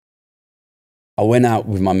 I went out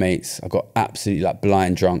with my mates. I got absolutely like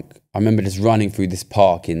blind drunk. I remember just running through this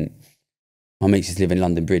park my mates just live in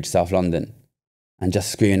London Bridge, South London, and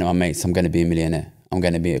just screaming at my mates, I'm going to be a millionaire. I'm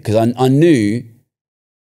going to be it. Because I knew,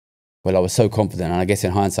 well, I was so confident, and I guess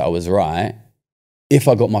in hindsight I was right, if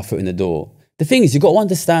I got my foot in the door. The thing is, you've got to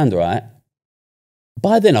understand, right?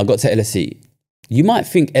 By then I got to LSE. You might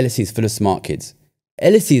think LSE is full of smart kids.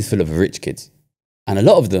 LSE is full of rich kids. And a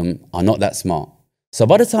lot of them are not that smart. So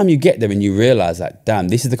by the time you get there and you realize that, damn,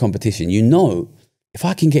 this is the competition, if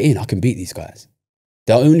I can get in, I can beat these guys.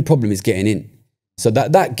 The only problem is getting in. So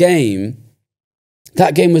that game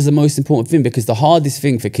was the most important thing, because the hardest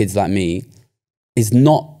thing for kids like me is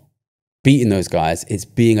not beating those guys, it's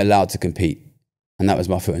being allowed to compete. And that was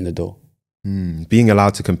my foot in the door. Being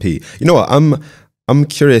allowed to compete. You know what? I'm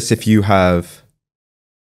curious if you have,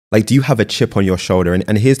 do you have a chip on your shoulder?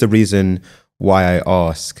 And here's the reason why I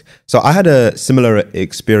ask. So I had a similar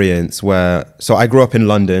experience so I grew up in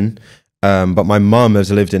London, but my mum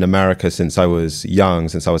has lived in America since I was young,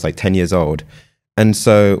 since I was like 10 years old. And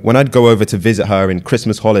so when I'd go over to visit her in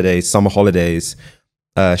Christmas holidays, summer holidays,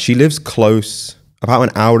 she lives close, about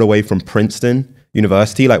an hour away from Princeton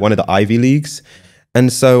University, like one of the Ivy Leagues.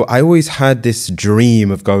 And so I always had this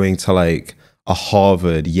dream of going to like a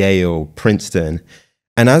Harvard, Yale, Princeton.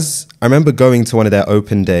 And as I remember going to one of their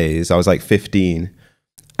open days, I was like 15,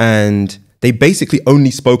 and they basically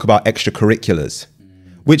only spoke about extracurriculars,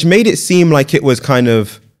 which made it seem like it was kind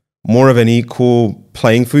of more of an equal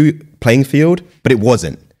playing field, but it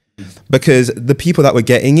wasn't. Because the people that were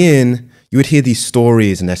getting in, you would hear these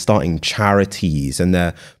stories and they're starting charities and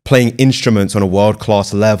they're playing instruments on a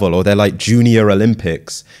world-class level, or they're like junior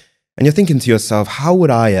Olympics. And you're thinking to yourself, how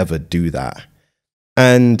would I ever do that?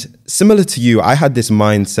 And similar to you, I had this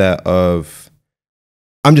mindset of,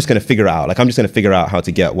 I'm just going to figure it out. I'm just going to figure out how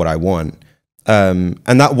to get what I want. And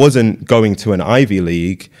that wasn't going to an Ivy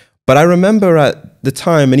League. But I remember at the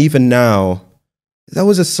time, and even now, there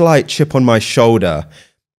was a slight chip on my shoulder.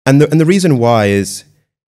 And the reason why is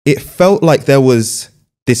it felt like there was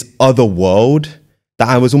this other world that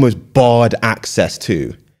I was almost barred access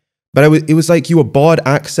to. But it was like you were barred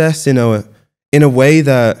access in a way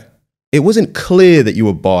that it wasn't clear that you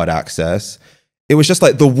were barred access. It was just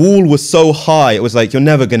like the wall was so high. It was like, you're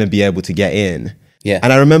never going to be able to get in. Yeah.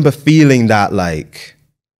 And I remember feeling that like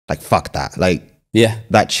fuck that.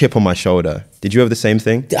 That chip on my shoulder. Did you have the same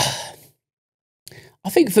thing? I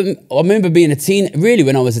think I remember being really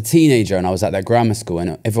when I was a teenager and I was at that grammar school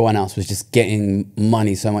and everyone else was just getting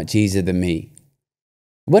money so much easier than me.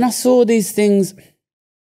 When I saw these things,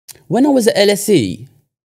 when I was at LSE,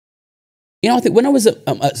 I think when I was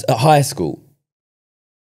at high school,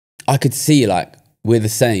 I could see like, we're the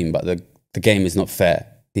same, but the game is not fair.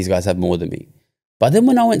 These guys have more than me. But then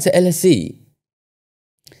when I went to LSE,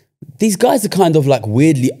 these guys are kind of like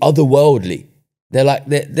weirdly otherworldly. They're like,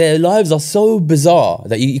 their lives are so bizarre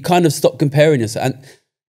that you kind of stop comparing yourself. And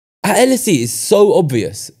at LSE, it's so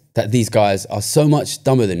obvious that these guys are so much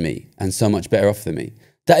dumber than me and so much better off than me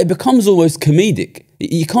that it becomes almost comedic.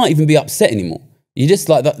 You can't even be upset anymore. You just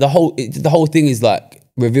like the whole thing is like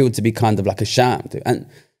revealed to be kind of like a sham.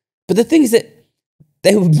 But the thing is that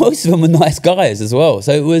most of them were nice guys as well.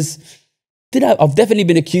 So it was, I've definitely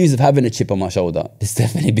been accused of having a chip on my shoulder. There's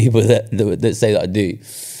definitely people that say that I do.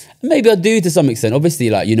 Maybe I do to some extent.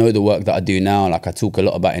 Obviously, like, you know, the work that I do now, like I talk a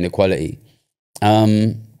lot about inequality.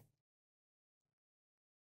 I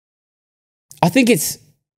think it's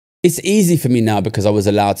easy for me now because I was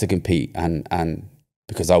allowed to compete and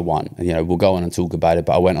because I won. And, you know, we'll go on and talk about it,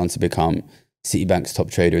 but I went on to become Citibank's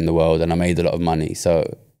top trader in the world and I made a lot of money.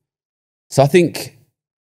 So I think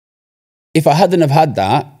if I hadn't have had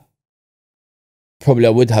that, probably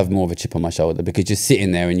I would have more of a chip on my shoulder because you're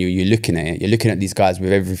sitting there and you're looking at it. You're looking at these guys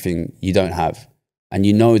with everything you don't have. And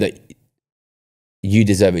you know that you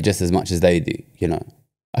deserve it just as much as they do, you know.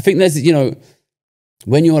 I think there's, you know,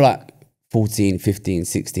 when you're like 14, 15,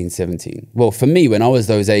 16, 17. Well, for me, when I was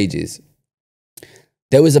those ages,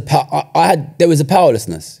 there was a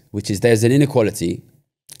powerlessness, which is there's an inequality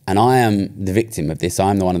and I am the victim of this.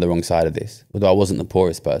 I'm the one on the wrong side of this, although I wasn't the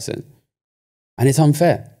poorest person. And it's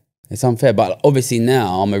unfair. It's unfair. But obviously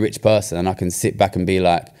now I'm a rich person and I can sit back and be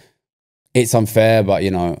like, it's unfair, but,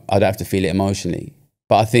 you know, I don't have to feel it emotionally.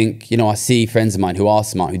 But I think, you know, I see friends of mine who are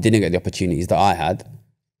smart, who didn't get the opportunities that I had.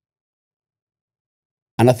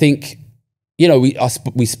 And I think, you know,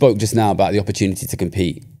 we spoke just now about the opportunity to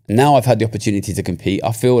compete. Now I've had the opportunity to compete.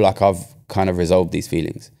 I feel like I've kind of resolved these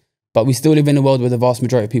feelings. But we still live in a world where the vast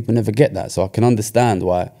majority of people never get that. So I can understand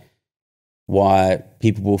why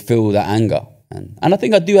people will feel that anger. And I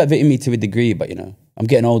think I do have it in me to a degree, but, you know, I'm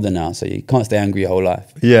getting older now, so you can't stay angry your whole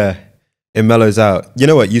life. Yeah, it mellows out. You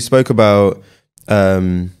know what? You spoke about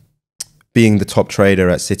being the top trader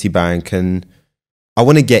at Citibank, and I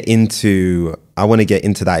want to get into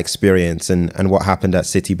that experience and what happened at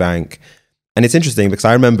Citibank. And it's interesting because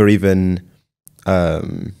I remember even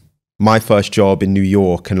my first job in New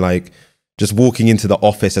York and like just walking into the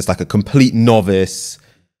office as like a complete novice,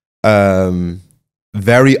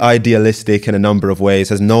 very idealistic in a number of ways,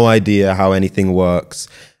 has no idea how anything works.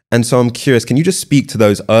 And so I'm curious, can you just speak to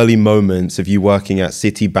those early moments of you working at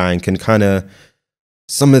Citibank and kind of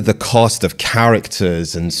some of the cast of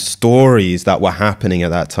characters and stories that were happening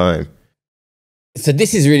at that time? So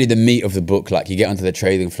this is really the meat of the book. Like you get onto the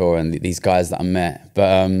trading floor and these guys that I met.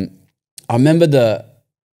 But I remember the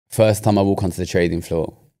first time I walk onto the trading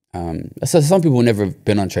floor. So some people never have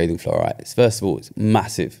been on trading floor, right? First of all, it's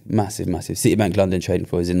massive, massive, massive. Citibank London trading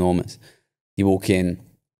floor is enormous. You walk in,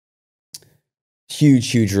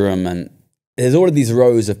 huge room, and there's all of these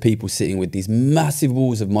rows of people sitting with these massive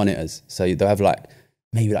walls of monitors. So they'll have like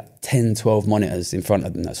maybe like 10, 12 monitors in front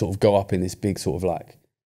of them that sort of go up in this big sort of like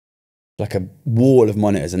a wall of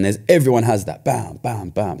monitors, and everyone has that bam, bam,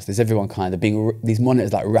 bam. So there's everyone kind of being these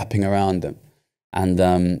monitors like wrapping around them, and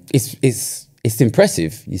it's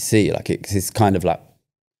impressive. You see, like it's kind of like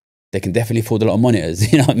they can definitely afford a lot of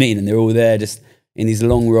monitors. You know what I mean? And they're all there just in these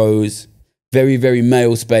long rows, very, very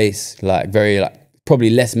male space, like very like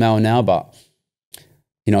probably less male now, but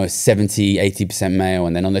you know, 70, 80% male.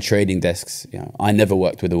 And then on the trading desks, you know, I never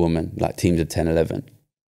worked with a woman, like teams of 10, 11.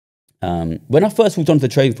 When I first walked onto the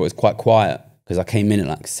trading floor, it was quite quiet because I came in at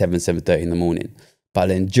like 7:30 in the morning. But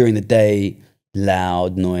then during the day,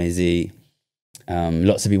 loud, noisy,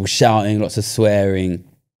 lots of people shouting, lots of swearing.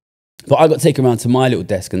 But I got taken around to my little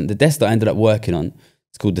desk, and the desk that I ended up working on,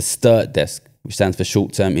 it's called the STIRT desk, which stands for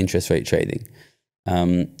short-term interest rate trading.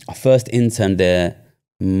 I first interned there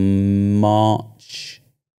March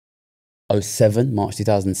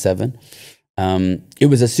 2007. It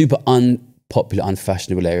was a super unpopular,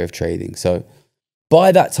 unfashionable area of trading. So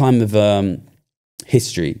by that time of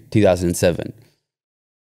history, 2007,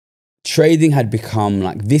 trading had become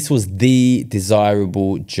like, this was the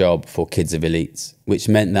desirable job for kids of elites, which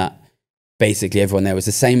meant that basically everyone there was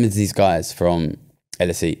the same as these guys from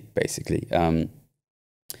LSE, basically.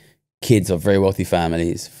 Kids of very wealthy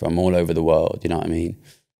families from all over the world, you know what I mean?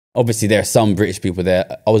 Obviously, there are some British people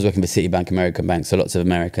there. I was working for Citibank, American Bank, so lots of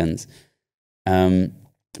Americans.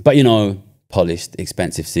 But, you know, polished,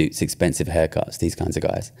 expensive suits, expensive haircuts, these kinds of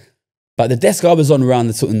guys. But the desk I was on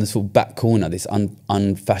around in the sort of back corner, this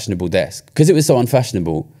unfashionable desk, because it was so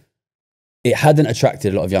unfashionable, it hadn't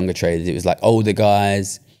attracted a lot of younger traders. It was like older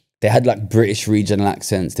guys. They had like British regional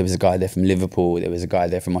accents. There was a guy there from Liverpool. There was a guy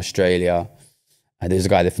there from Australia. There was a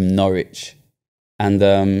guy there from Norwich. And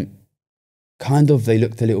they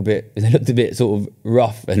looked a bit sort of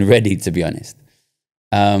rough and ready, to be honest.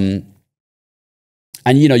 And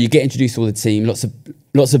you know, you get introduced to all the team, lots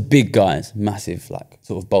of big guys, massive, like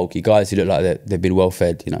sort of bulky guys who look like they've been well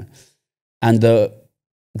fed, you know. And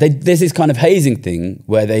there's this kind of hazing thing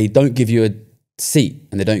where they don't give you a seat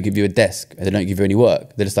and they don't give you a desk and they don't give you any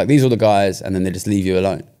work. They're just like, these are the guys, and then they just leave you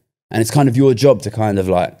alone. And it's kind of your job to kind of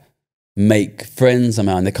like make friends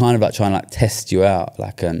somehow, and they're kind of like trying to like test you out,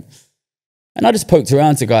 like and I just poked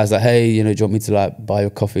around to guys like, hey, you know, do you want me to like buy your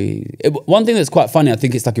coffee? One thing that's quite funny, I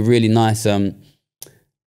think it's like a really nice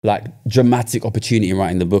like dramatic opportunity in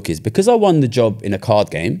writing the book, is because I won the job in a card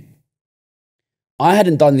game. I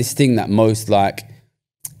hadn't done this thing that most like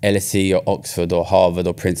LSE or Oxford or Harvard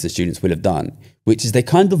or Princeton students will have done, which is they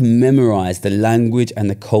kind of memorize the language and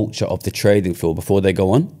the culture of the trading floor before they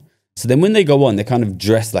go on. So then when they go on, they're kind of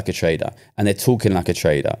dressed like a trader and they're talking like a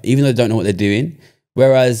trader, even though they don't know what they're doing.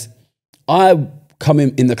 Whereas I come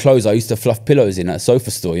in the clothes I used to fluff pillows in at a sofa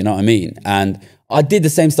store, you know what I mean? And I did the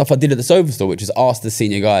same stuff I did at the sofa store, which is ask the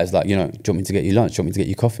senior guys, like, you know, do you want me to get you lunch? Do you want me to get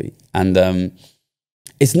you coffee? And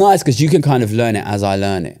it's nice because you can kind of learn it as I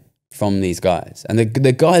learn it from these guys. And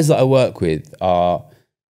the guys that I work with are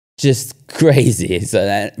just crazy.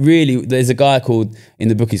 So really, there's a guy in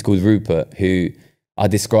the book, he's called Rupert, who I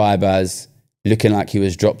describe as looking like he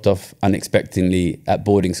was dropped off unexpectedly at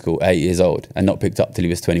boarding school, 8 years old, and not picked up till he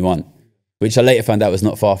was 21, which I later found out was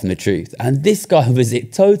not far from the truth. And this guy was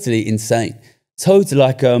totally insane. Totally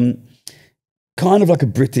like, kind of like a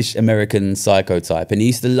British American psycho type. And he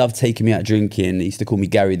used to love taking me out drinking. He used to call me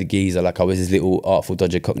Gary the Geezer, like I was his little Artful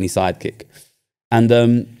Dodger Cockney sidekick. And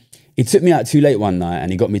he took me out too late one night and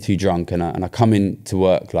he got me too drunk. And I come in to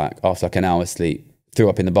work like after like an hour's sleep, threw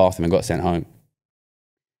up in the bathroom and got sent home.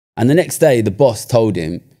 And the next day, the boss told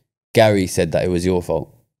him, Gary said that it was your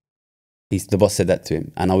fault. The boss said that to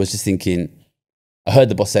him. And I was just thinking, I heard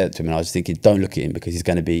the boss say that to him and I was just thinking, don't look at him because he's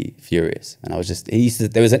going to be furious. And I was just,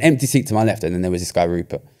 there was an empty seat to my left and then there was this guy,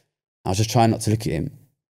 Rupert. I was just trying not to look at him.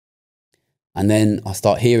 And then I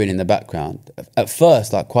start hearing in the background, at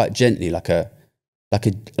first, like quite gently, like a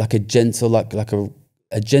gentle, like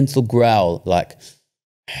a gentle growl, like,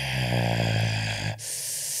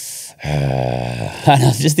 and I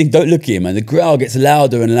was just thinking, don't look at him. And the growl gets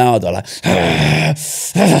louder and louder, like,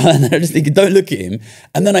 and I just thinking, don't look at him.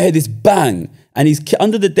 And then I hear this bang, and he's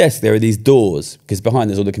under the desk. There are these doors because behind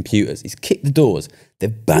there's all the computers. He's kicked the doors.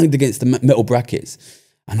 They've banged against the metal brackets,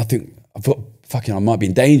 and I think I thought, fucking, I might be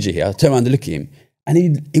in danger here. I turn around to look at him, and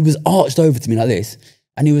he was arched over to me like this,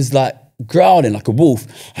 and he was like growling like a wolf,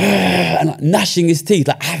 and like gnashing his teeth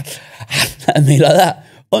like at me like that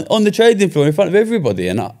on the trading floor in front of everybody.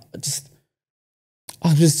 And I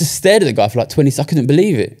just stared at the guy for like 20 seconds. I couldn't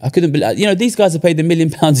believe it. I couldn't believe, you know, these guys are paid $1 million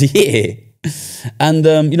a year. And,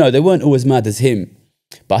 you know, they weren't all as mad as him.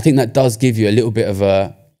 But I think that does give you a little bit of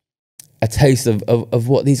a taste of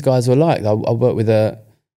what these guys were like. I worked with a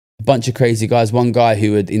bunch of crazy guys. One guy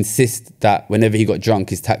who would insist that whenever he got drunk,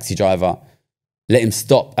 his taxi driver let him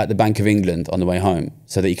stop at the Bank of England on the way home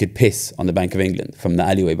so that he could piss on the Bank of England from the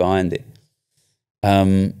alleyway behind it.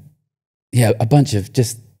 Yeah, a bunch of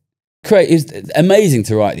just crazy. It was amazing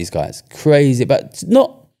to write these guys. Crazy, but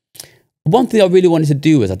not. One thing I really wanted to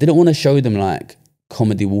do was I didn't want to show them like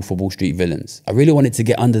comedy Wolf of Wall Street villains. I really wanted to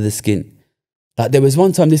get under the skin. Like there was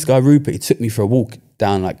one time this guy Rupert, he took me for a walk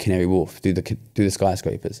down like Canary Wharf through the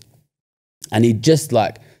skyscrapers, and he just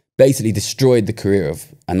like basically destroyed the career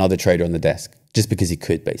of another trader on the desk just because he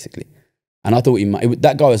could, basically. And I thought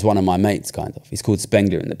that guy was one of my mates, kind of. He's called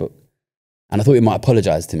Spengler in the book. And I thought he might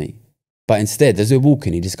apologize to me. But instead, as we're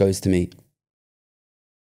walking, he just goes to me,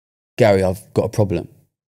 Gary, I've got a problem.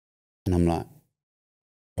 And I'm like,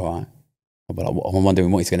 all right. But I'm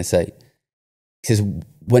wondering what he's going to say. He says,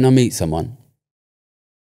 when I meet someone,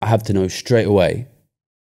 I have to know straight away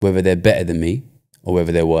whether they're better than me or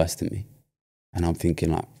whether they're worse than me. And I'm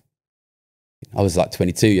thinking like, I was like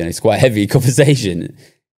 22, you know, it's quite a heavy conversation.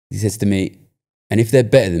 He says to me, and if they're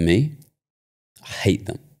better than me, I hate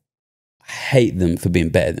them. I hate them for being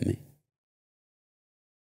better than me.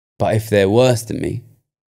 But if they're worse than me,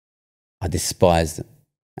 I despise them.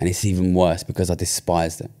 And it's even worse because I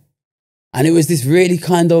despise them. And it was this really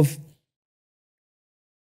kind of,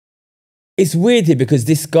 it's weird here because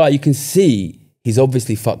this guy, you can see he's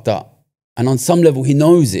obviously fucked up. And on some level, he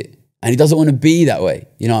knows it. And he doesn't want to be that way.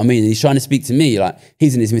 You know what I mean? And he's trying to speak to me like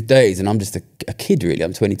he's in his mid-30s and I'm just a kid, really.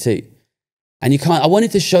 I'm 22. And I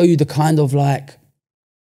wanted to show you the kind of like,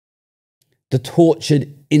 the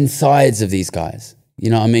tortured insides of these guys. You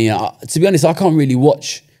know what I mean? To be honest, I can't really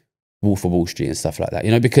watch Wolf of Wall Street and stuff like that, you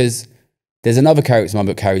know, because there's another character in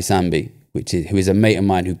my book, Harry Samby, who is a mate of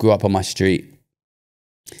mine who grew up on my street,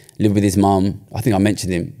 lived with his mum. I think I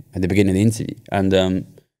mentioned him at the beginning of the interview. And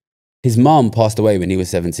his mum passed away when he was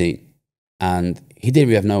 17. And he didn't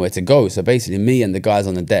really have nowhere to go. So basically me and the guys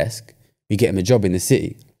on the desk, we get him a job in the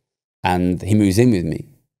city. And he moves in with me,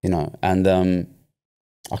 you know. And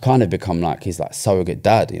I kind of become like his like surrogate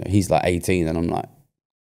dad. You know, he's like 18 and I'm like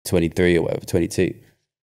 23 or whatever, 22.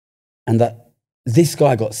 And this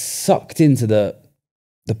guy got sucked into the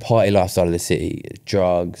party lifestyle of the city,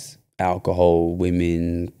 drugs, alcohol,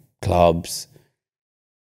 women, clubs.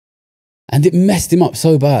 And it messed him up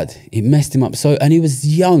so bad. It messed him up so, and he was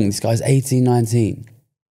young. This guy's 18, 19.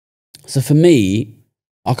 So for me,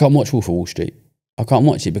 I can't watch Wolf of Wall Street. I can't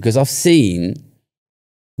watch it because I've seen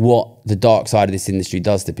what the dark side of this industry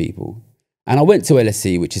does to people. And I went to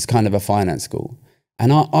LSE, which is kind of a finance school.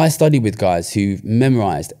 And I studied with guys who've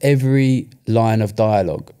memorized every line of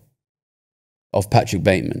dialogue of Patrick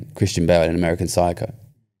Bateman, Christian Bale in American Psycho.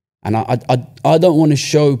 And I don't want to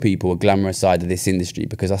show people a glamorous side of this industry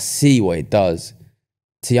because I see what it does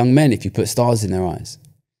to young men if you put stars in their eyes.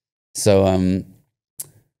 So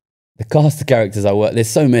the cast of characters I worked, there's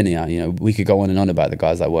so many, you know, we could go on and on about the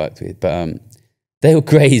guys I worked with, but they were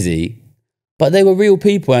crazy, but they were real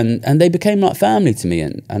people and they became like family to me.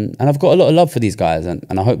 And I've got a lot of love for these guys and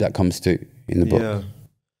I hope that comes through in the book. Yeah.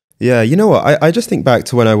 Yeah, you know what? I just think back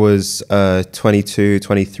to when I was 22,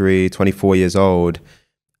 23, 24 years old.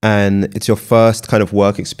 And it's your first kind of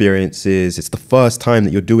work experiences. It's the first time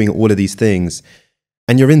that you're doing all of these things.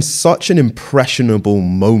 And you're in such an impressionable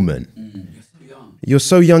moment. You're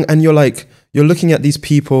so young and you're looking at these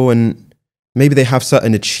people and maybe they have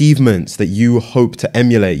certain achievements that you hope to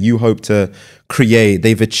emulate, you hope to create.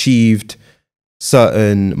 They've achieved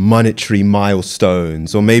certain monetary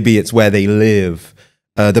milestones, or maybe it's where they live,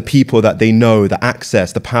 the people that they know, the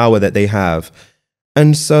access, the power that they have.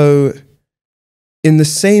 And so in the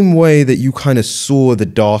same way that you kind of saw the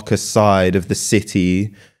darker side of the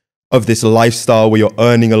city, of this lifestyle where you're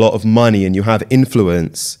earning a lot of money and you have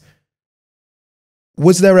influence,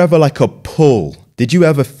 was there ever like a pull? Did you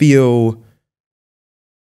ever feel,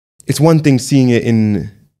 it's one thing seeing it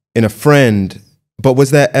in a friend, but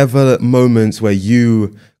was there ever moments where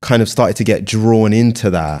you kind of started to get drawn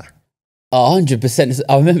into that? 100%.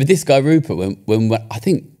 I remember this guy, Rupert, when I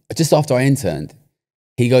think just after I interned,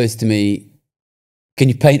 he goes to me, "Can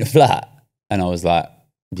you paint a flat?" And I was like,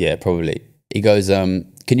 "Yeah, probably." He goes,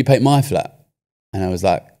 "Can you paint my flat?" And I was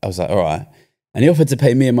like, all right. And he offered to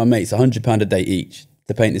pay me and my mates £100 a day each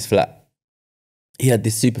to paint this flat. He had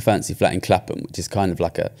this super fancy flat in Clapham, which is kind of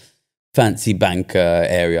like a fancy bank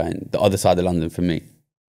area in the other side of London from me.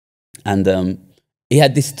 And he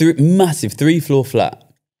had this massive 3-floor flat.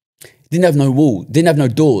 It didn't have no wall, didn't have no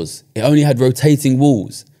doors. It only had rotating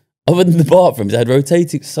walls. Other than the bathrooms, it had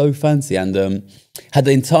rotating, so fancy, and had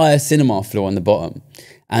the entire cinema floor on the bottom.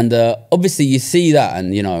 And obviously you see that,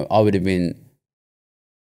 and you know, I would have been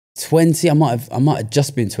 20. I might have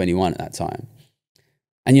just been 21 at that time.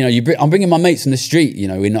 And you know, I'm bringing my mates from the street, you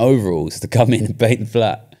know, in overalls to come in and paint the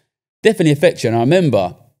flat. Definitely affects you. And I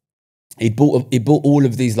remember he bought all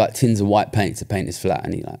of these like tins of white paint to paint his flat,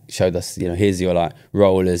 and he like showed us, you know, here's your like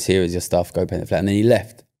rollers, here is your stuff, go paint the flat. And then he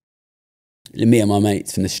left. Me and my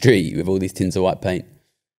mates from the street with all these tins of white paint.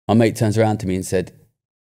 My mate turns around to me and said,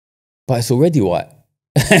 "But it's already white."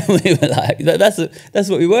 We were like, that's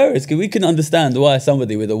what we were. It's 'cause we couldn't understand why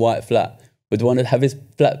somebody with a white flat would want to have his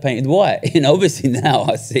flat painted white. You know, obviously now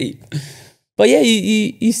I see. But yeah,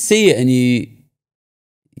 you see it and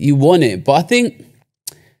you want it. But I think,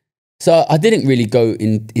 so I didn't really go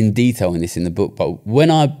in detail in this in the book, but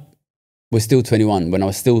when I was still 21, when I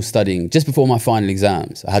was still studying, just before my final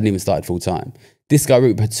exams, I hadn't even started full time, this guy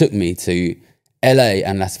Rupert took me to LA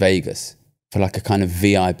and Las Vegas for like a kind of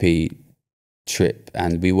VIP trip.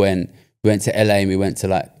 And we went to LA and we went to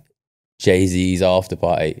like Jay-Z's after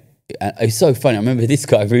party. And it was so funny. I remember this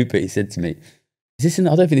guy Rupert, he said to me, "Is this in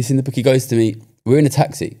the, I don't think this is in the book." He goes to me, we're in a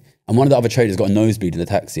taxi and one of the other traders got a nosebleed in the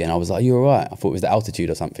taxi. And I was like, "Are you all right?" I thought it was the altitude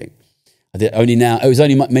or something. It was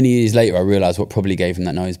only many years later I realized what probably gave him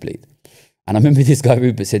that nosebleed. And I remember this guy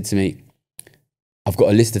Rupert said to me, "I've got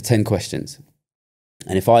a list of 10 questions.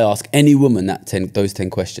 And if I ask any woman those 10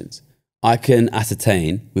 questions, I can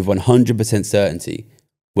ascertain with 100% certainty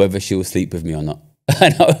whether she will sleep with me or not."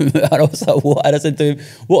 And I was like, "What?" And I said to him,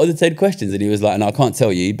 "What are the 10 questions?" And he was like, "No, I can't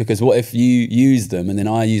tell you because what if you use them and then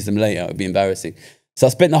I use them later? It would be embarrassing." So I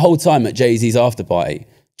spent the whole time at Jay-Z's after party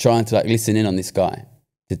trying to like listen in on this guy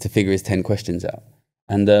to figure his 10 questions out.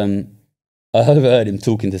 And I overheard him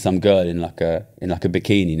talking to some girl in like a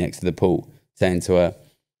bikini next to the pool, saying to her,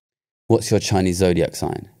 "What's your Chinese zodiac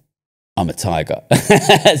sign?" I'm a tiger.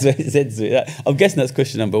 That's what he said to me. I'm guessing that's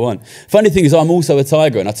question number one. Funny thing is, I'm also a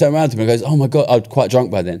tiger. And I turn around to him and goes, oh my God, I was quite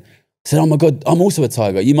drunk by then. I said, oh my God, I'm also a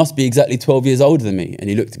tiger. You must be exactly 12 years older than me. And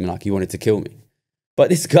he looked at me like he wanted to kill me. But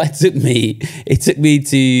this guy took me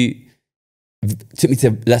to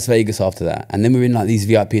Las Vegas after that. And then we were in like these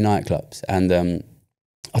VIP nightclubs. And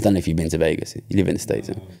I don't know if you've been to Vegas. You live in the States.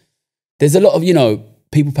 There's a lot of,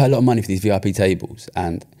 people pay a lot of money for these VIP tables.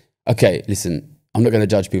 And okay, listen, I'm not going to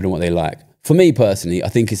judge people on what they like. For me personally, I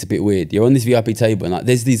think it's a bit weird. You're on this VIP table and like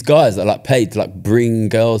there's these guys that are like paid to like bring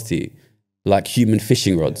girls to you, like human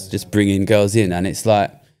fishing rods, just bringing girls in. And it's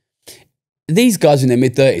like, these guys in their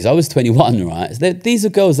mid-30s, I was 21, right? So these are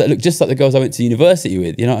girls that look just like the girls I went to university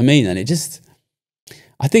with, you know what I mean? And it just,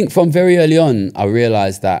 I think from very early on, I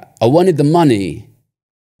realized that I wanted the money,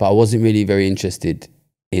 but I wasn't really very interested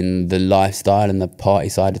in the lifestyle and the party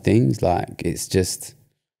side of things. Like, it's just,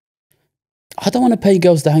 I don't want to pay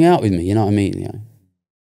girls to hang out with me, you know what I mean?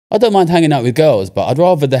 I don't mind hanging out with girls, but I'd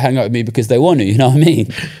rather they hang out with me because they want to, you know what I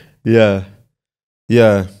mean? Yeah.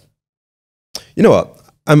 You know what?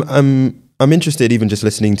 I'm interested, even just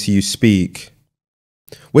listening to you speak.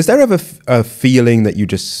 Was there ever a feeling that you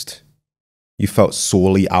felt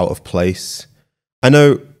sorely out of place? I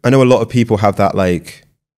know a lot of people have that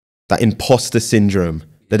that imposter syndrome,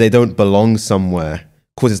 that they don't belong somewhere,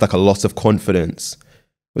 causes like a loss of confidence.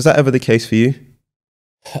 Was that ever the case for you?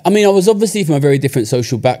 I mean, I was obviously from a very different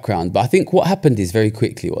social background, but I think what happened is very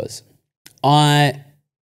quickly was I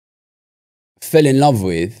fell in love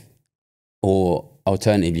with, or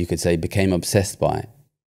alternatively you could say became obsessed by,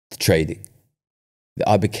 the trading.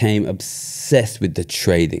 I became obsessed with the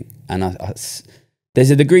trading. And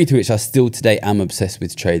there's a degree to which I still today am obsessed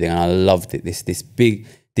with trading, and I loved it.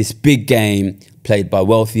 This big game played by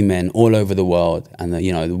wealthy men all over the world, and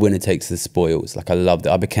the winner takes the spoils. Like, I loved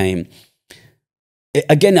it. I became,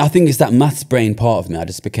 again, I think it's that maths brain part of me. I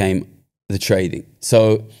just became the trading.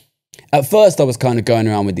 So at first I was kind of going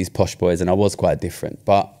around with these posh boys, and I was quite different.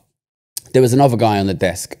 But there was another guy on the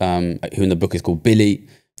desk who in the book is called Billy,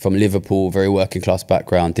 from Liverpool, very working class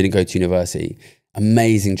background, didn't go to university,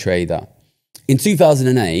 amazing trader. In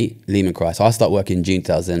 2008, Lehman crisis, I started working in June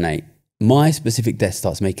 2008. My specific desk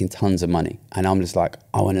starts making tons of money. And I'm just like,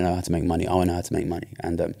 I want to know how to make money. I want to know how to make money.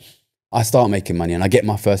 And I start making money and I get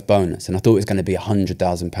my first bonus. And I thought it was going to be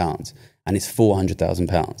 £100,000. And it's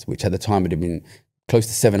 £400,000, which at the time would have been close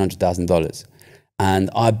to $700,000. And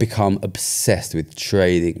I've become obsessed with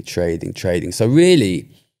trading. So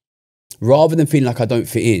really, rather than feeling like I don't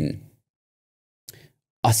fit in,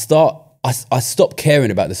 I stopped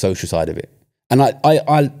caring about the social side of it. And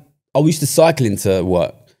I used to cycle into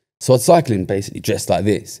work. So I'd cycle in basically dressed like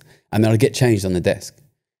this, and then I'd get changed on the desk.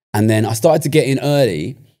 And then I started to get in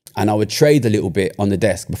early, and I would trade a little bit on the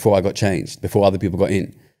desk before I got changed, before other people got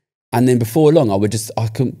in. And then before long, I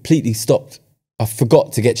completely stopped. I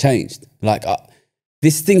forgot to get changed.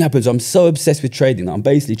 This thing happens, I'm so obsessed with trading that I'm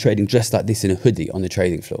basically trading dressed like this in a hoodie on the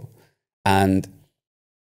trading floor. And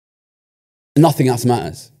nothing else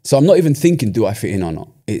matters. So I'm not even thinking, do I fit in or not?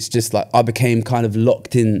 It's just like I became kind of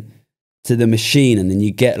locked in to the machine. And then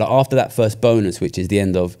you get, after that first bonus, which is the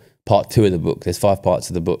end of part 2 of the book, there's 5 parts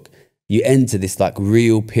of the book, you enter this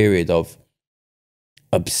real period of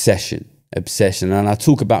obsession. And I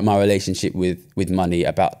talk about my relationship with money,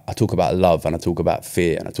 I talk about love, and I talk about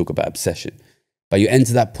fear, and I talk about obsession. But you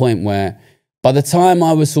enter that point where by the time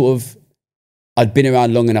I was I'd been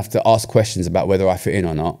around long enough to ask questions about whether I fit in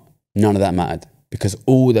or not, none of that mattered, because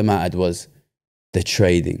all that mattered was the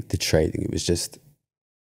trading. It was just,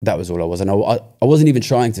 that was all I was. And I wasn't even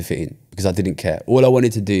trying to fit in because I didn't care. All I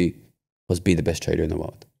wanted to do was be the best trader in the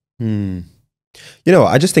world.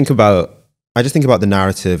 I just think about the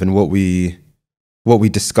narrative and what we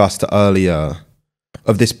discussed earlier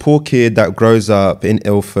of this poor kid that grows up in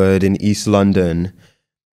Ilford in East London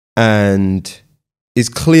and is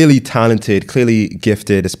clearly talented, clearly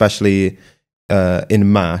gifted, especially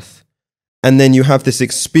in math. And then you have this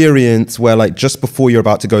experience where just before you're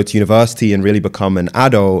about to go to university and really become an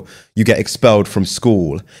adult, you get expelled from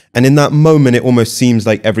school. And in that moment, it almost seems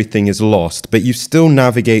like everything is lost, but you still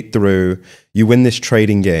navigate through, you win this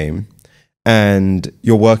trading game, and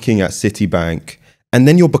you're working at Citibank, and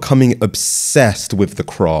then you're becoming obsessed with the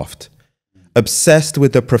craft, obsessed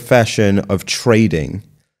with the profession of trading.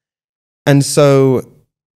 And so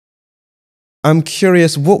I'm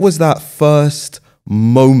curious, what was that first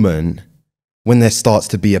moment when there starts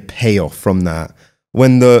to be a payoff from that?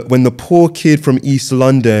 When the poor kid from East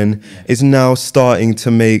London is now starting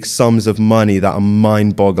to make sums of money that are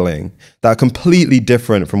mind-boggling, that are completely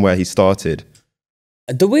different from where he started.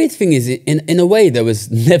 The weird thing is, in a way, there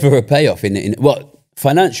was never a payoff.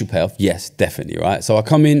 financial payoff, yes, definitely, right? So I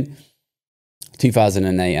come in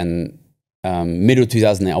 2008 and middle of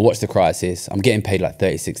 2008, I watched the crisis. I'm getting paid like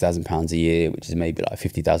 £36,000 a year, which is maybe like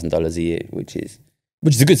 $50,000 a year, which is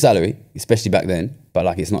a good salary, especially back then. But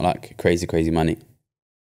like, it's not like crazy money.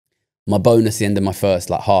 My bonus at the end of my first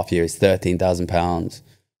like half year is £13,000,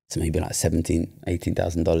 so maybe like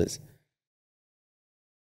 $18,000.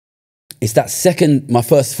 It's that second, my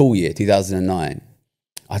first full year, 2009.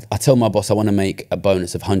 I tell my boss I want to make a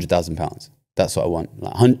bonus of £100,000. That's what I want.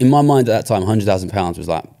 Like, in my mind at that time, £100,000 was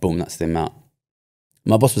like, boom, that's the amount.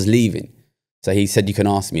 My boss was leaving. So he said, you can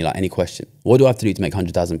ask me like any question. What do I have to do to make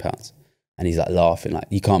 £100,000? And he's like laughing, like,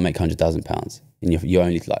 you can't make £100,000. And you're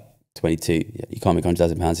only like 22. You can't make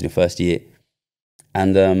 £100,000 in your first year.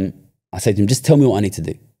 And I said to him, just tell me what I need to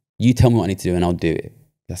do. You tell me what I need to do and I'll do it.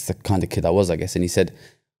 That's the kind of kid I was, I guess. And he said,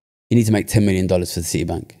 you need to make $10 million for the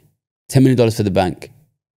Citibank. $10 million for the bank.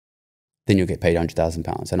 Then you'll get paid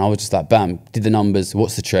 £100,000. And I was just like, bam, did the numbers,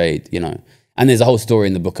 what's the trade, you know? And there's a whole story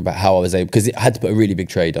in the book about how I was able, because I had to put a really big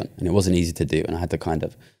trade on and it wasn't easy to do. And I had to kind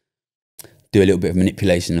of do a little bit of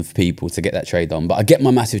manipulation of people to get that trade on. But I get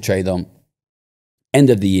my massive trade on.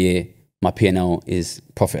 End of the year, my P&L is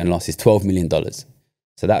profit and loss is $12 million.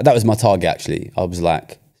 So that was my target actually. I was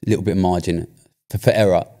like, a little bit of margin for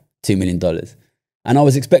error, $2 million. And I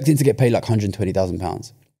was expecting to get paid like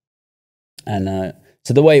 £120,000. And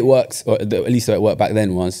so the way it works, or at least the way it worked back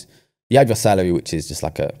then, was you have your salary, which is just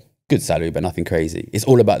like a good salary, but nothing crazy. It's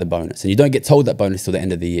all about the bonus. And you don't get told that bonus till the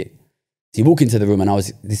end of the year. So you walk into the room and I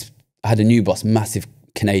had a new boss, massive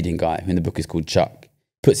Canadian guy, who in the book is called Chuck,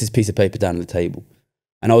 puts his piece of paper down on the table.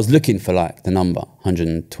 And I was looking for like the number,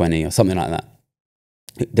 120 or something like that.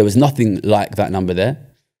 There was nothing like that number there.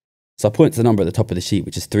 So I point to the number at the top of the sheet,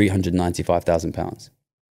 which is £395,000.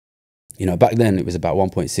 You know, back then it was about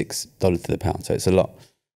 $1.6 to the pound, so it's a lot.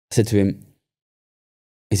 I said to him,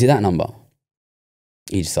 is it that number?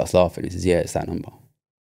 He just starts laughing. He says, yeah, it's that number.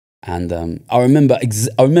 And I remember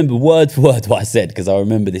word for word what I said, because I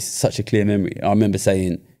remember this such a clear memory. I remember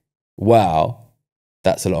saying, wow,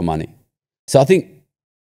 that's a lot of money. So I think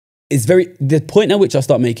the point at which I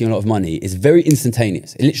start making a lot of money is very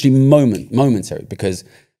instantaneous. It literally momentary, because,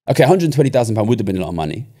 okay, £120,000 would have been a lot of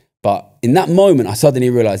money. But in that moment, I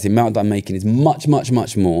suddenly realized the amount that I'm making is much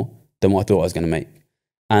more than what I thought I was going to make.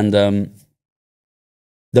 And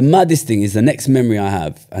the maddest thing is the next memory I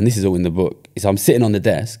have, and this is all in the book, is I'm sitting on the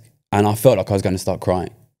desk and I felt like I was going to start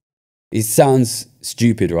crying. It sounds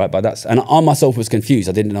stupid, right? But and I myself was confused.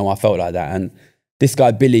 I didn't know I felt like that. And this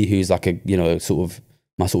guy, Billy, who's like my sort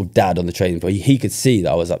of dad on the trading floor, he could see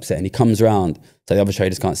that I was upset. And he comes around so the other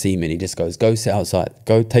traders can't see me. And he just goes, go sit outside.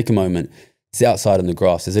 Go take a moment. Sit outside on the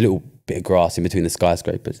grass. There's a little bit of grass in between the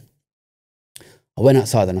skyscrapers. I went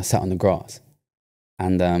outside and I sat on the grass.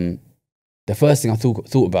 And the first thing I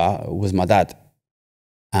thought about was my dad.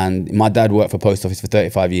 And my dad worked for post office for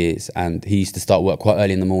 35 years. And he used to start work quite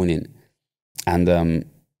early in the morning. And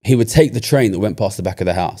he would take the train that went past the back of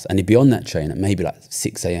the house. And he'd be on that train at maybe like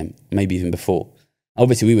 6 a.m., maybe even before.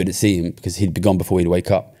 Obviously, we wouldn't see him because he'd be gone before he'd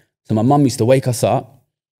wake up. So my mum used to wake us up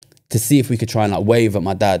to see if we could try and like wave at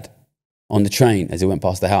my dad on the train as it went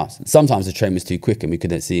past the house. And sometimes the train was too quick and we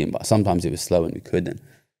couldn't see him, but sometimes it was slow and we couldn't.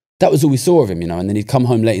 That was all we saw of him, you know. And then he'd come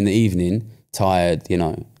home late in the evening, tired, you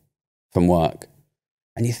know, from work.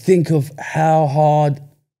 And you think of how hard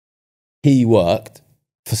he worked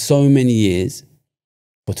for so many years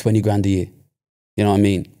for 20 grand a year. You know what I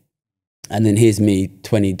mean? And then here's me,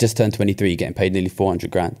 just turned 23, getting paid nearly 400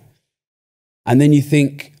 grand. And then you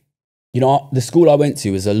think, you know, the school I went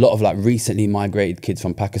to was a lot of like recently migrated kids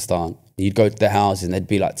from Pakistan. You'd go to their houses and there'd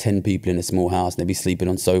be like 10 people in a small house and they'd be sleeping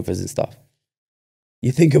on sofas and stuff.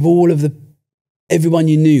 You think of everyone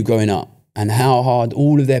you knew growing up and how hard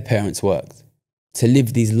all of their parents worked to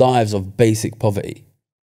live these lives of basic poverty.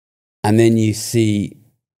 And then you see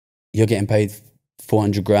you're getting paid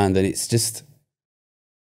 400 grand and it's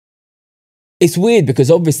weird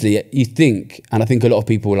because obviously you think, and I think a lot of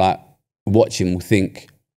people like watching will think,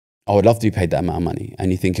 I would love to be paid that amount of money.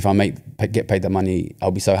 And you think if I get paid that money,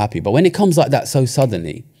 I'll be so happy. But when it comes like that so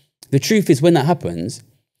suddenly, the truth is when that happens,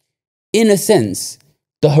 in a sense,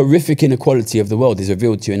 the horrific inequality of the world is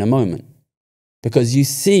revealed to you in a moment. Because you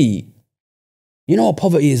see, you know what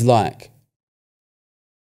poverty is like?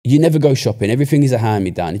 You never go shopping. Everything is a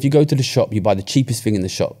hand-me-down. If you go to the shop, you buy the cheapest thing in the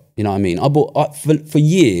shop. You know what I mean? For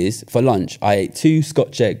years, for lunch, I ate 2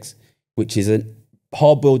 Scotch eggs, which is a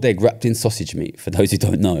hard-boiled egg wrapped in sausage meat, for those who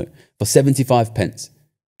don't know, for 75 pence.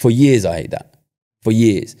 For years, I ate that. For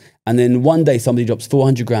years. And then one day, somebody drops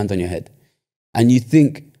 400 grand on your head. And you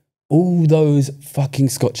think, all those fucking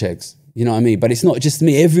Scotch eggs. You know what I mean? But it's not just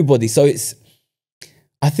me, everybody. So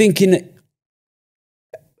I think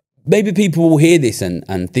maybe people will hear this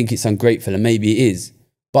and think it's ungrateful, and maybe it is,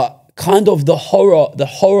 but kind of the horror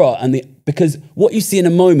because what you see in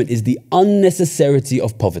a moment is the unnecessity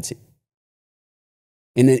of poverty.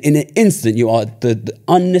 In an instant, the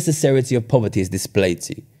unnecessity of poverty is displayed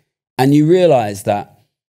to you. And you realize that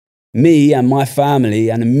me and my family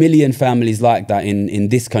and a million families like that in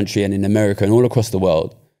this country and in America and all across the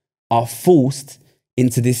world are forced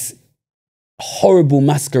into this horrible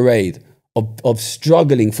masquerade of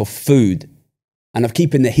struggling for food and of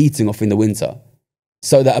keeping the heating off in the winter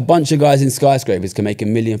so that a bunch of guys in skyscrapers can make £1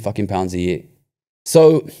 million fucking pounds a year.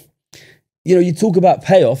 So, you know, you talk about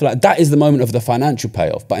payoff, like that is the moment of the financial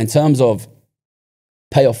payoff. But in terms of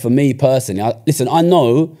payoff for me personally, I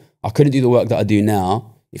know I couldn't do the work that I do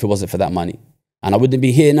now if it wasn't for that money. And I wouldn't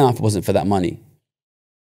be here now if it wasn't for that money.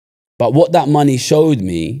 But what that money showed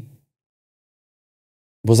me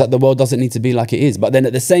was that the world doesn't need to be like it is. But then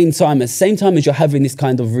at the same time as you're having this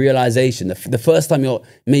kind of realization, the first time you're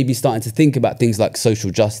maybe starting to think about things like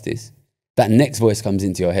social justice, that next voice comes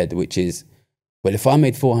into your head, which is, well, if I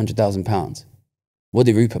made £400,000, what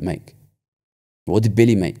did Rupert make? What did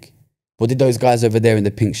Billy make? What did those guys over there in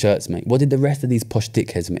the pink shirts make? What did the rest of these posh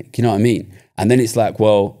dickheads make? You know what I mean? And then it's like,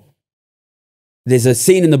 well, there's a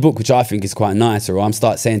scene in the book which I think is quite nice, or I'm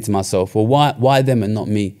start saying to myself, well, why them and not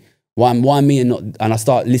me? Why me and not? And I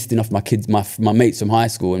start listing off my kids, my mates from high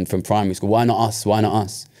school and from primary school. Why not us? Why not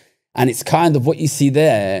us? And it's kind of what you see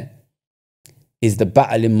there is the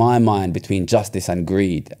battle in my mind between justice and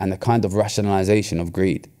greed, and the kind of rationalization of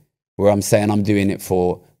greed, where I'm saying I'm doing it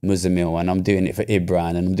for Muzamil and I'm doing it for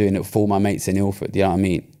Ibran and I'm doing it for all my mates in Ilford. You know what I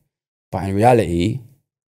mean? But in reality,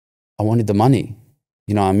 I wanted the money.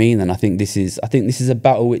 You know what I mean? And I think this is a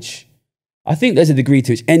battle which I think there's a degree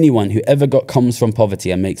to which anyone who ever comes from poverty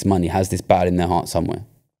and makes money has this battle in their heart somewhere,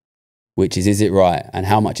 which is it right? And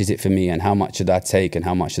how much is it for me? And how much should I take? And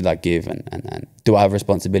how much should I give? And do I have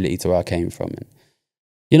responsibility to where I came from? And,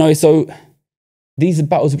 you know, so these are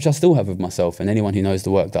battles which I still have with myself, and anyone who knows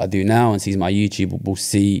the work that I do now and sees my YouTube will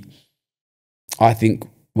see, I think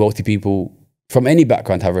wealthy people from any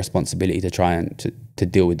background have a responsibility to try and to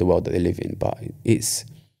deal with the world that they live in. But it's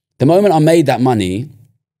the moment I made that money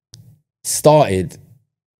started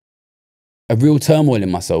a real turmoil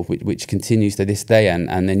in myself, which continues to this day.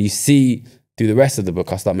 And then you see through the rest of the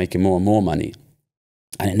book, I start making more and more money,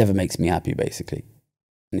 and it never makes me happy, basically.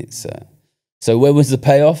 And it's so where was the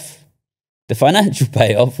payoff? The financial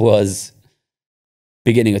payoff was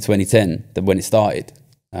beginning of 2010, when it started.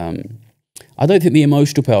 I don't think the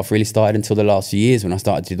emotional payoff really started until the last few years when I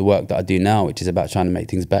started to do the work that I do now, which is about trying to make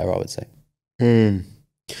things better, I would say.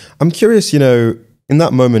 I'm curious, you know, in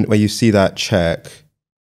that moment where you see that check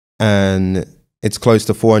and it's close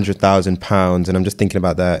to £400,000, and I'm just thinking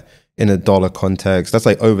about that in a dollar context, that's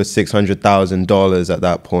like over $600,000 at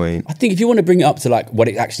that point. I think if you want to bring it up to like what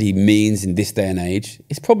it actually means in this day and age,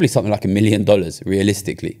 it's probably something like $1 million,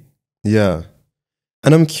 realistically. Yeah.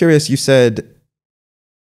 And I'm curious, you said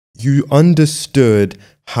you understood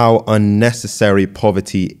how unnecessary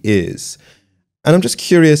poverty is. And I'm just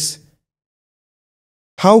curious,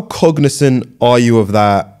 how cognizant are you of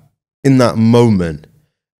that in that moment?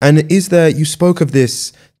 And is there, you spoke of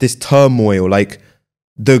this turmoil, like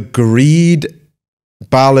the greed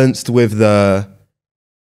balanced with the,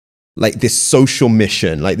 like this social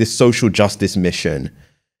mission, like this social justice mission.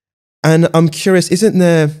 And I'm curious, is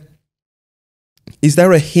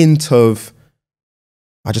there a hint of,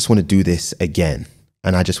 I just want to do this again,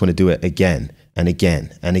 and I just want to do it again and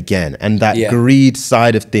again and again. And that greed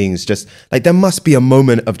side of things, just like there must be a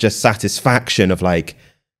moment of just satisfaction of like,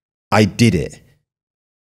 I did it.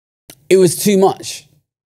 It was too much.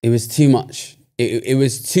 It was too much. It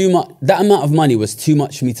was too much. That amount of money was too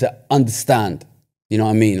much for me to understand. You know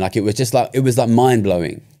what I mean? Like it was like mind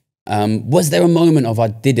blowing. Was there a moment of I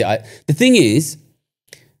did it? The thing is,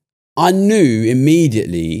 I knew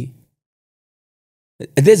immediately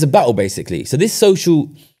there's a battle basically. So this social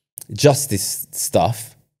justice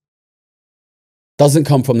stuff doesn't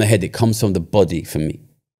come from the head. It comes from the body for me.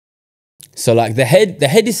 So like the head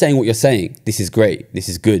is saying what you're saying. This is great. This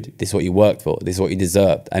is good. This is what you worked for. This is what you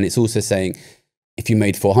deserved. And it's also saying, if you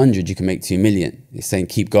made 400, you can make 2 million. It's saying,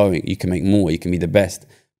 keep going. You can make more. You can be the best.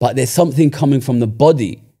 But there's something coming from the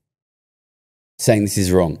body saying this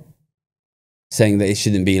is wrong, saying that it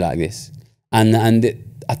shouldn't be like this. And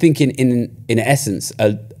I think in essence,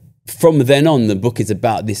 from then on, the book is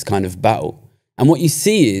about this kind of battle. And what you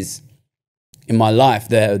see is, in my life,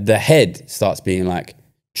 the head starts being like,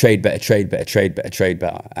 trade better, trade better, trade better, trade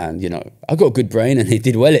better. And, you know, I got a good brain and it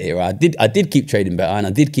did well at it. Right? I did keep trading better and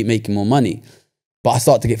I did keep making more money. But I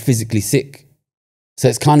started to get physically sick. So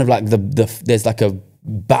it's kind of like there's like a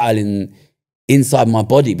battle inside my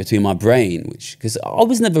body between my brain, because I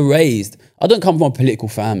was never raised, I don't come from a political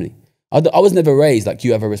family. I was never raised like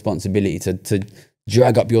you have a responsibility to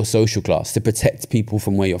drag up your social class, to protect people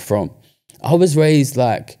from where you're from. I was raised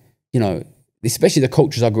like, you know, especially the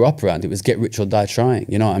cultures I grew up around, it was get rich or die trying,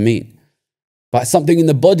 you know what I mean? But something in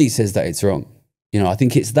the body says that it's wrong. You know, I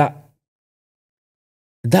think it's that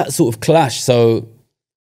sort of clash. So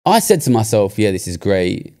I said to myself, yeah, this is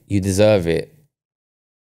great, you deserve it.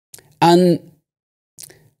 And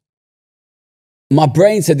my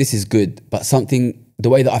brain said this is good, but the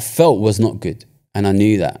way that I felt was not good. And I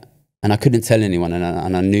knew that. And I couldn't tell anyone,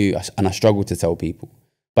 and I knew, and I struggled to tell people.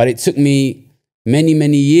 But it took me many,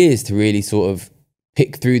 many years to really sort of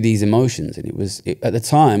pick through these emotions. And at the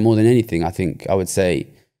time, more than anything, I think I would say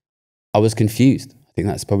I was confused. I think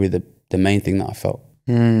that's probably the main thing that I felt.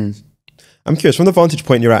 I'm curious, from the vantage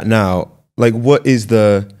point you're at now, like what is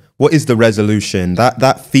the resolution?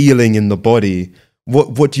 That feeling in the body,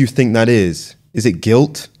 what do you think that is? Is it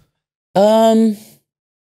guilt? I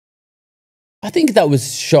think that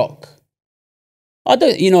was shock. I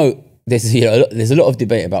don't, there's a lot of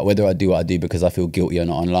debate about whether I do what I do because I feel guilty or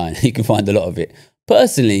not online. You can find a lot of it.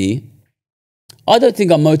 Personally, I don't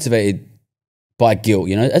think I'm motivated by guilt.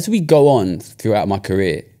 You know, as we go on throughout my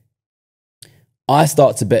career, I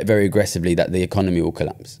start to bet very aggressively that the economy will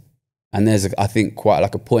collapse. And there's, I think, quite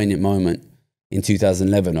like a poignant moment in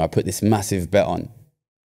 2011 where I put this massive bet on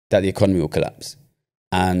that the economy will collapse.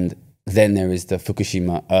 And then there is the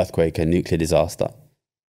Fukushima earthquake and nuclear disaster.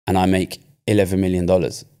 And I make $11 million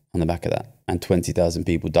on the back of that. And 20,000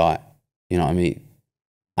 people die. You know what I mean?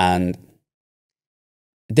 And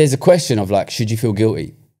there's a question of like, should you feel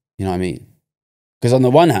guilty? You know what I mean? Because on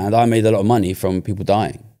the one hand, I made a lot of money from people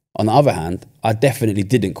dying. On the other hand, I definitely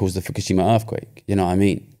didn't cause the Fukushima earthquake. You know what I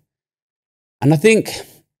mean? And I think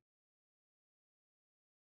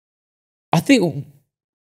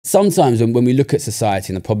sometimes when we look at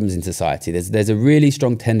society and the problems in society, there's a really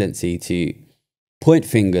strong tendency to point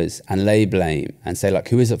fingers and lay blame and say like,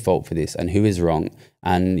 who is at fault for this and who is wrong?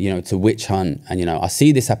 And, to witch hunt. And, I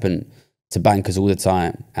see this happen to bankers all the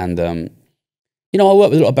time. And, I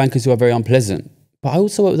work with a lot of bankers who are very unpleasant, but I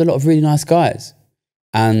also work with a lot of really nice guys.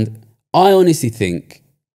 And I honestly think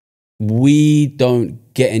we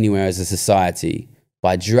don't get anywhere as a society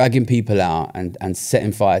by dragging people out and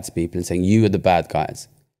setting fire to people and saying, you are the bad guys.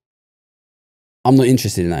 I'm not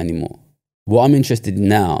interested in that anymore. What I'm interested in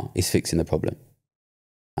now is fixing the problem.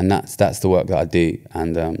 And that's the work that I do.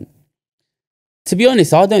 And to be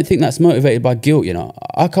honest, I don't think that's motivated by guilt.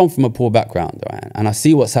 I come from a poor background, right? And I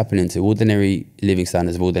see what's happening to ordinary living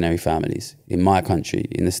standards of ordinary families in my country,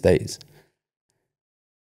 in the States.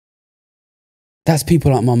 That's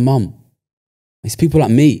people like my mum. It's people like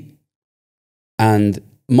me. And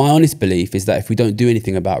my honest belief is that if we don't do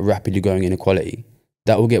anything about rapidly growing inequality,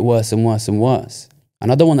 that will get worse and worse and worse.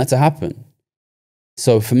 And I don't want that to happen.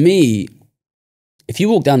 So for me, if you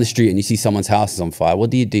walk down the street and you see someone's house is on fire, what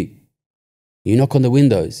do? You knock on the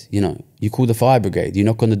windows, you call the fire brigade, you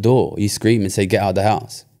knock on the door, you scream and say, get out of the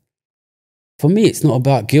house. For me, it's not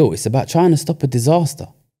about guilt. It's about trying to stop a disaster.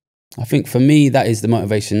 I think for me, that is the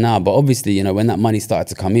motivation now. But obviously, when that money started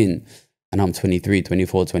to come in and I'm 23,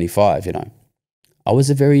 24, 25, I was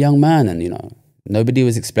a very young man and, nobody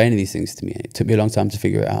was explaining these things to me. It took me a long time to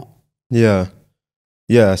figure it out. Yeah.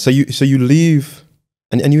 Yeah. So you leave,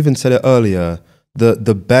 and you even said it earlier,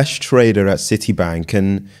 the best trader at Citibank,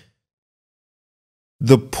 and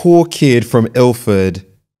the poor kid from Ilford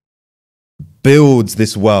builds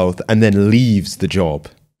this wealth and then leaves the job.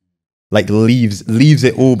 Like leaves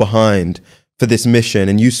it all behind for this mission.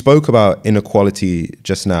 And you spoke about inequality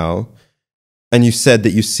just now, and you said that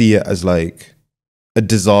you see it as like a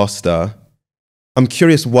disaster. I'm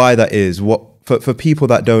curious why that is. What for people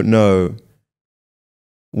that don't know,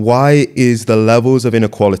 why is the levels of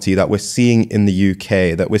inequality that we're seeing in the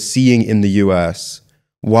UK, that we're seeing in the US,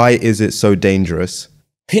 why is it so dangerous?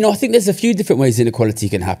 I think there's a few different ways inequality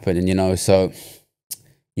can happen. And, so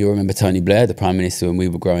you remember Tony Blair, the Prime Minister, when we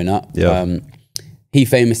were growing up. Yeah. He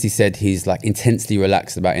famously said he's like intensely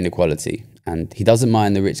relaxed about inequality. And he doesn't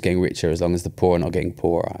mind the rich getting richer as long as the poor are not getting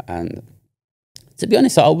poorer. And to be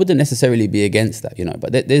honest, I wouldn't necessarily be against that,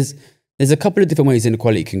 but there's a couple of different ways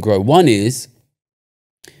inequality can grow. One is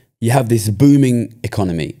you have this booming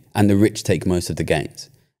economy and the rich take most of the gains.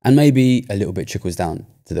 And maybe a little bit trickles down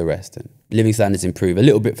to the rest. And living standards improve a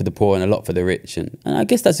little bit for the poor and a lot for the rich. And I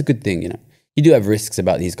guess that's a good thing, You do have risks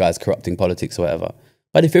about these guys corrupting politics or whatever.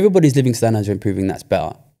 But if everybody's living standards are improving, that's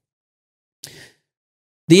better.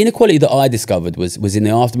 The inequality that I discovered was in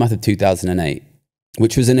the aftermath of 2008,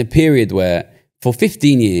 which was in a period where For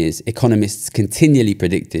 15 years, economists continually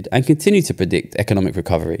predicted and continue to predict economic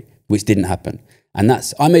recovery, which didn't happen. And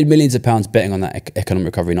I made millions of pounds betting on that economic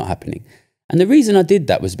recovery not happening. And the reason I did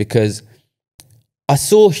that was because I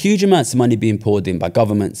saw huge amounts of money being poured in by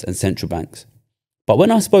governments and central banks. But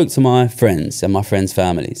when I spoke to my friends and my friends'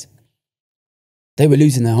 families, they were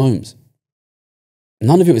losing their homes.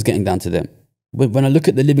 None of it was getting down to them. When I look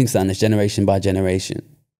at the living standards generation by generation,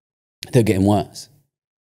 they're getting worse.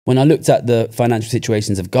 When I looked at the financial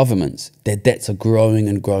situations of governments, their debts are growing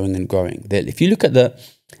and growing and growing. If you look at the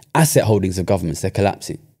asset holdings of governments, they're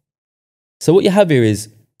collapsing. So what you have here is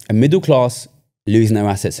a middle class losing their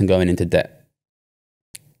assets and going into debt.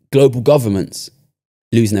 Global governments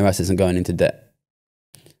losing their assets and going into debt.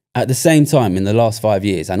 At the same time, in the last 5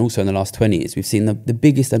 years, and also in the last 20 years, we've seen the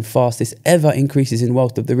biggest and fastest ever increases in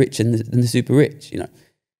wealth of the rich and the super rich.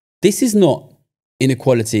 This is not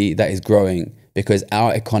inequality that is growing because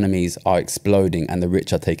our economies are exploding and the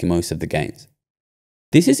rich are taking most of the gains.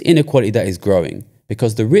 This is inequality that is growing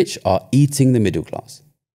because the rich are eating the middle class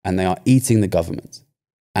and they are eating the government.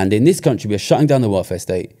 And in this country, we are shutting down the welfare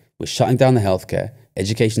state, we're shutting down the healthcare,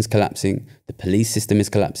 education's collapsing, the police system is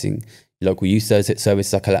collapsing, local youth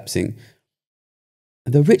services are collapsing.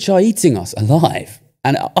 The rich are eating us alive.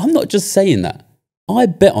 And I'm not just saying that. I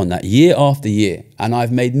bet on that year after year, and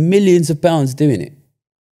I've made millions of pounds doing it.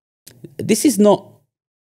 This is not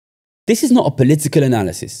a political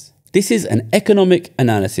analysis. This is an economic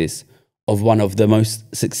analysis of one of the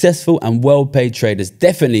most successful and well-paid traders,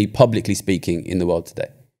 definitely publicly speaking, in the world today.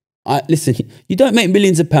 Listen, you don't make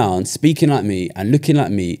millions of pounds speaking like me and looking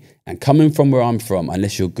like me and coming from where I'm from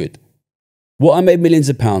unless you're good. What I made millions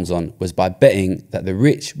of pounds on was by betting that the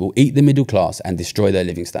rich will eat the middle class and destroy their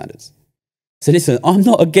living standards. So listen, I'm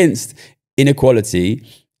not against inequality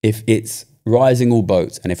if it's rising all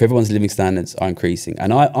boats and if everyone's living standards are increasing.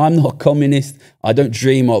 And I'm not a communist. I don't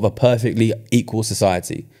dream of a perfectly equal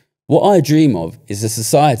society. What I dream of is a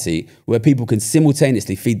society where people can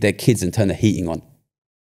simultaneously feed their kids and turn the heating on.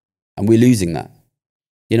 And we're losing that.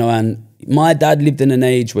 And my dad lived in an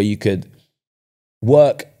age where you could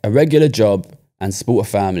work a regular job and support a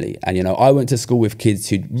family. And, I went to school with kids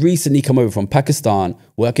who'd recently come over from Pakistan,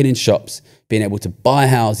 working in shops, being able to buy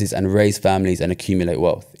houses and raise families and accumulate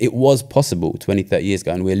wealth. It was possible 20, 30 years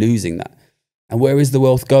ago, and we're losing that. And where is the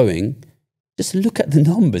wealth going? Just look at the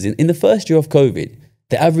numbers. In the first year of COVID,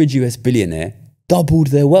 the average US billionaire doubled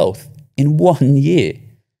their wealth in 1 year.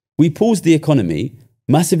 We paused the economy,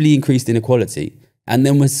 massively increased inequality, and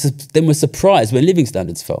then we're surprised when living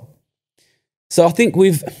standards fell. So I think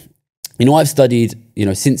I've studied,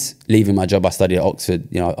 since leaving my job, I studied at Oxford.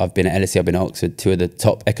 I've been at LSE, I've been at Oxford, two of the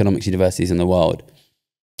top economics universities in the world.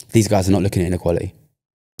 These guys are not looking at inequality.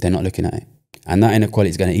 They're not looking at it. And that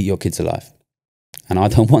inequality is going to eat your kids alive. And I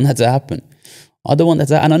don't want that to happen. I don't want that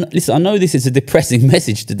to happen. And listen, I know this is a depressing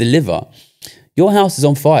message to deliver. Your house is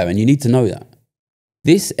on fire and you need to know that.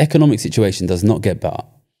 This economic situation does not get better.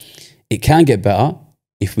 It can get better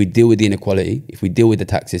if we deal with the inequality, if we deal with the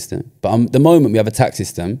tax system. But at the moment, we have a tax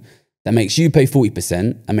system that makes you pay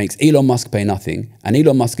 40% and makes Elon Musk pay nothing. And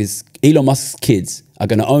Elon Musk's kids are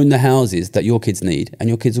going to own the houses that your kids need, and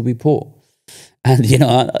your kids will be poor. And,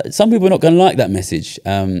 some people are not going to like that message.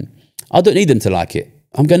 I don't need them to like it.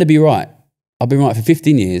 I'm going to be right. I've been right for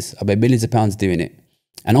 15 years. I've made millions of pounds doing it.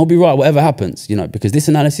 And I'll be right whatever happens, because this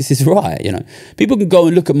analysis is right, People can go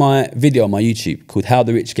and look at my video on my YouTube called How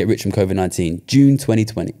the Rich Get Rich from COVID-19, June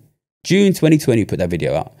 2020. June 2020, put that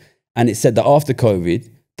video out. And it said that after COVID,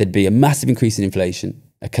 there'd be a massive increase in inflation,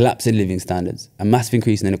 a collapse in living standards, a massive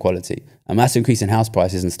increase in inequality, a massive increase in house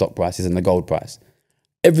prices and stock prices and the gold price.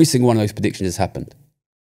 Every single one of those predictions has happened.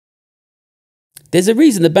 There's a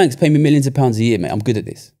reason the banks pay me millions of pounds a year, mate. I'm good at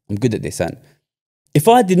this. And if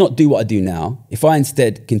I did not do what I do now, if I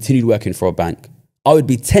instead continued working for a bank, I would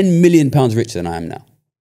be 10 million pounds richer than I am now.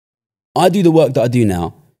 I do the work that I do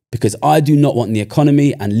now because I do not want the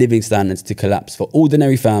economy and living standards to collapse for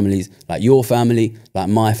ordinary families like your family, like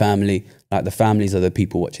my family, like the families of the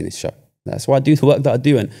people watching this show. That's why I do the work that I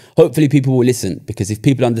do. And hopefully people will listen, because if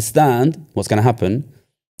people understand what's going to happen,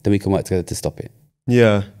 then we can work together to stop it.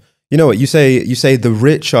 Yeah. You know what? You say the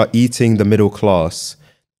rich are eating the middle class.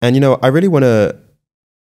 And, I really want to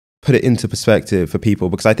put it into perspective for people,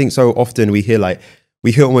 because I think so often we hear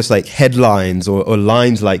almost like headlines or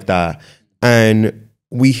lines like that. And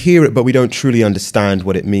we hear it, but we don't truly understand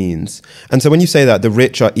what it means. And so when you say that the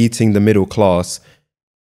rich are eating the middle class,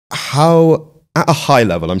 how, at a high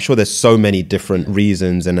level, I'm sure there's so many different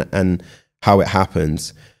reasons and how it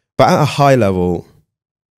happens, but at a high level,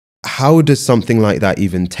 how does something like that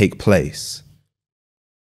even take place?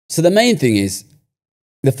 So the main thing is,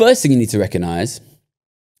 the first thing you need to recognize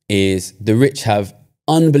is the rich have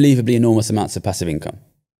unbelievably enormous amounts of passive income.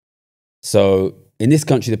 So in this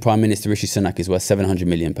country, the Prime Minister, Rishi Sunak, is worth £700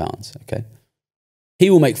 million, okay? He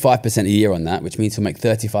will make 5% a year on that, which means he'll make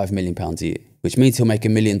 £35 million a year, which means he'll make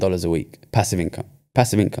 $1 million a week, passive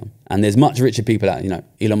income. And there's much richer people out,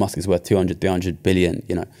 Elon Musk is worth 300 billion,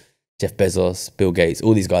 Jeff Bezos, Bill Gates,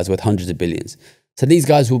 all these guys worth hundreds of billions. So these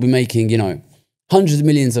guys will be making, hundreds of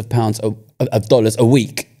millions of pounds of dollars a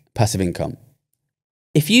week passive income.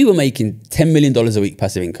 If you were making $10 million a week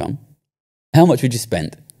passive income, how much would you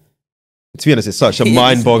spend? To be honest, it's such a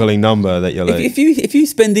mind-boggling number that you're like... If you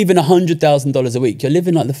spend even $100,000 a week, you're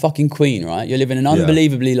living like the fucking queen, right? You're living an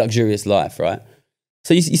unbelievably luxurious life, right?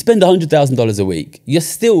 So you spend $100,000 a week.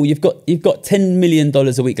 You've got $10 million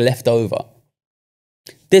a week left over.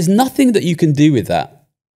 There's nothing that you can do with that,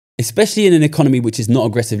 especially in an economy which is not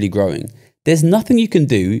aggressively growing. There's nothing you can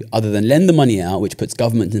do other than lend the money out, which puts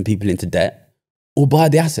government and people into debt, or buy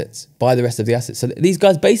the assets, buy the rest of the assets. So these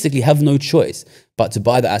guys basically have no choice but to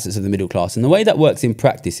buy the assets of the middle class. And the way that works in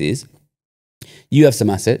practice is you have some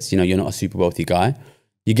assets, you're not a super wealthy guy.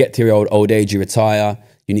 You get to your old age, you retire.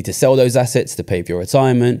 You need to sell those assets to pay for your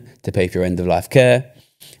retirement, to pay for your end-of-life care.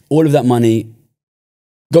 All of that money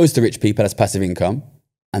goes to rich people as passive income,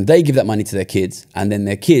 and they give that money to their kids, and then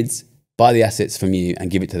their kids buy the assets from you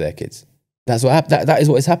and give it to their kids. That's what that is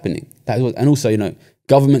what is happening. And also,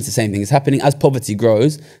 governments, the same thing is happening. As poverty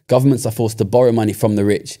grows, governments are forced to borrow money from the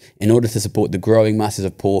rich in order to support the growing masses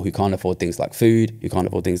of poor who can't afford things like food, who can't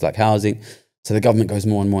afford things like housing. So the government goes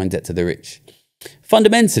more and more in debt to the rich.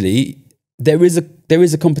 Fundamentally, there is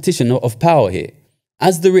a competition of power here.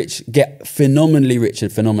 As the rich get phenomenally rich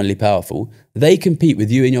and phenomenally powerful, they compete with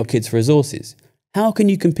you and your kids for resources. How can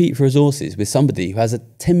you compete for resources with somebody who has a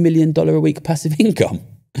 $10 million a week passive income?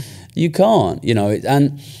 You can't,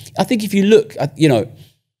 and I think if you look at,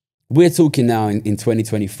 we're talking now in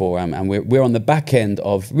 2024 and we're on the back end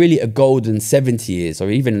of really a golden 70 years, or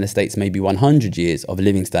even in the States, maybe 100 years of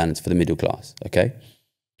living standards for the middle class, okay?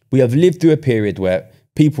 We have lived through a period where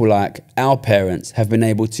people like our parents have been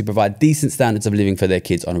able to provide decent standards of living for their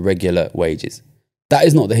kids on regular wages. That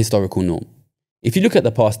is not the historical norm. If you look at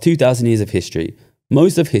the past 2,000 years of history,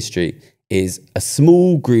 most of history is a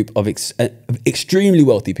small group of extremely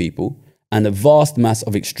wealthy people and a vast mass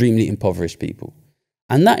of extremely impoverished people.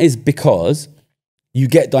 And that is because you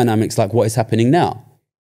get dynamics like what is happening now.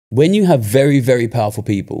 When you have very, very powerful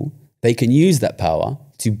people, they can use that power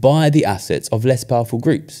to buy the assets of less powerful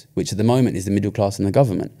groups, which at the moment is the middle class and the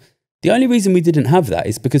government. The only reason we didn't have that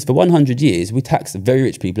is because for 100 years, we taxed very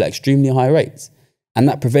rich people at extremely high rates. And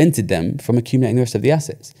that prevented them from accumulating the rest of the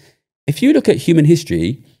assets. If you look at human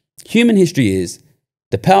history is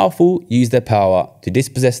the powerful use their power to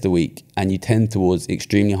dispossess the weak, and you tend towards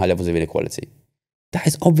extremely high levels of inequality. That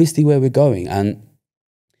is obviously where we're going. And,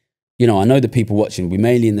 I know the people watching, we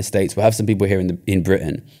mainly in the States, we'll have some people here in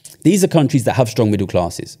Britain. These are countries that have strong middle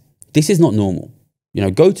classes. This is not normal.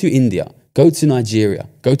 Go to India, go to Nigeria,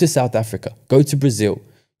 go to South Africa, go to Brazil.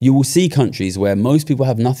 You will see countries where most people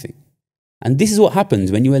have nothing. And this is what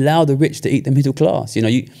happens when you allow the rich to eat the middle class.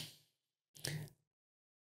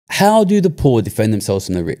 How do the poor defend themselves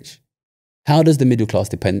from the rich? How does the middle class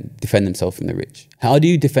defend themselves from the rich? How do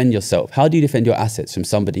you defend yourself? How do you defend your assets from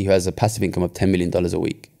somebody who has a passive income of $10 million a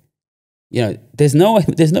week? There's no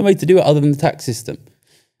way to do it other than the tax system.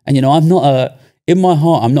 And in my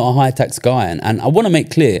heart, I'm not a high tax guy. And I want to make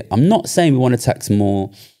clear, I'm not saying we want to tax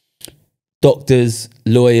more doctors,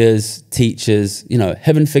 lawyers, teachers,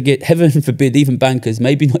 heaven forbid, even bankers,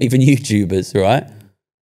 maybe not even YouTubers, right?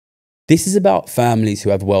 This is about families who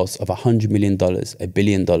have wealth of $100 million, $1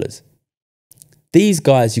 billion. These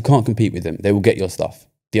guys, you can't compete with them. They will get your stuff.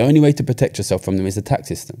 The only way to protect yourself from them is the tax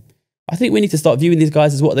system. I think we need to start viewing these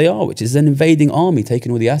guys as what they are, which is an invading army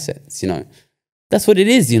taking all the assets, That's what it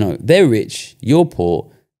is, They're rich, you're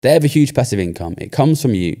poor, they have a huge passive income. It comes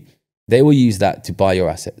from you. They will use that to buy your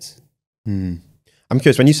assets. I'm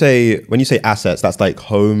curious, when you say assets, that's like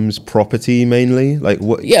homes, property mainly? Like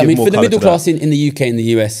what? Yeah, for the middle class in the UK and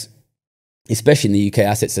the US, especially in the UK,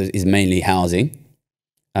 assets is mainly housing.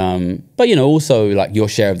 But also like your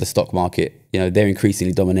share of the stock market, they're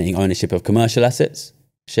increasingly dominating ownership of commercial assets,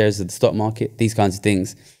 shares of the stock market, these kinds of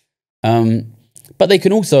things. But they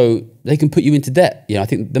can put you into debt. I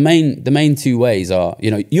think the main two ways are,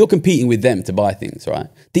 you're competing with them to buy things, right?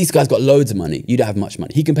 These guys got loads of money. You don't have much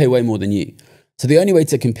money. He can pay way more than you. So the only way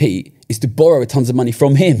to compete is to borrow tons of money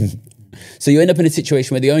from him. So you end up in a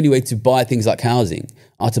situation where the only way to buy things like housing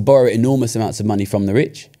are to borrow enormous amounts of money from the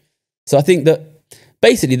rich. So I think that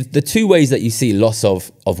basically the two ways that you see loss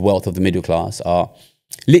of wealth of the middle class are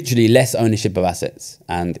literally less ownership of assets.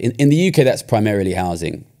 And in the UK, that's primarily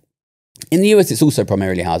housing. In the US, it's also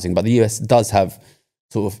primarily housing, but the US does have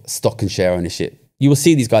sort of stock and share ownership. You will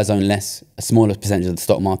see these guys own less, a smaller percentage of the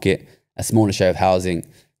stock market, a smaller share of housing.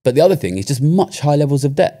 But the other thing is just much higher levels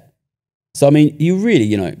of debt. So, I mean, you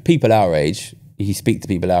really, people our age, you speak to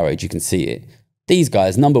people our age, you can see it. These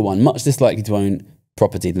guys, number one, much less likely to own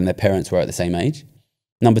property than their parents were at the same age.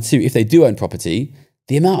 Number two, if they do own property,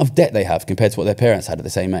 the amount of debt they have compared to what their parents had at the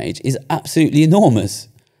same age is absolutely enormous.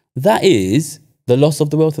 That is the loss of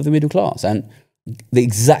the wealth of the middle class. And the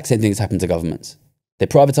exact same thing has happened to governments. They're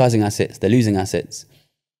privatizing assets, they're losing assets,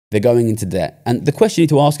 they're going into debt. And the question you need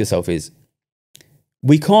to ask yourself is,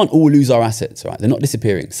 we can't all lose our assets, right? They're not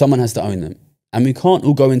disappearing. Someone has to own them. And we can't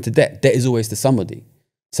all go into debt. Debt is always to somebody.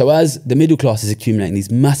 So as the middle class is accumulating these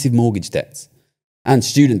massive mortgage debts and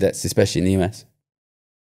student debts, especially in the US,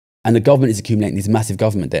 and the government is accumulating these massive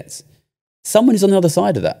government debts, someone is on the other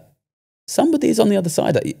side of that. Somebody is on the other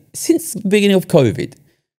side of that. Since the beginning of COVID,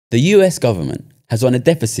 the US government has run a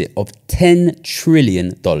deficit of $10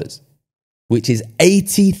 trillion, which is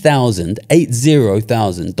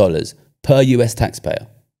 $80,000 per US taxpayer.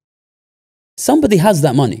 Somebody has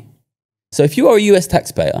that money. So if you are a US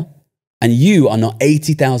taxpayer and you are not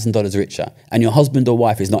 $80,000 richer and your husband or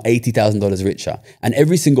wife is not $80,000 richer and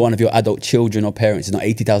every single one of your adult children or parents is not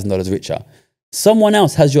 $80,000 richer, someone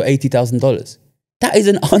else has your $80,000. That is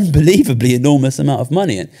an unbelievably enormous amount of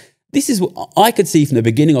money. And this is what I could see from the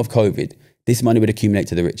beginning of COVID. This money would accumulate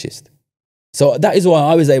to the richest. So that is why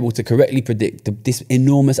I was able to correctly predict this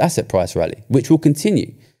enormous asset price rally, which will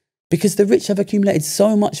continue because the rich have accumulated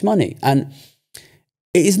so much money. And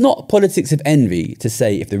it is not politics of envy to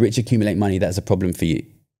say if the rich accumulate money, that's a problem for you.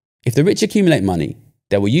 If the rich accumulate money,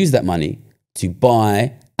 they will use that money to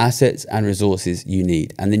buy assets and resources you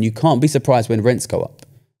need. And then you can't be surprised when rents go up.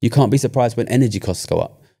 You can't be surprised when energy costs go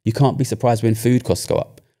up. You can't be surprised when food costs go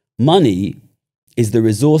up. Money is the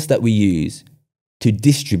resource that we use to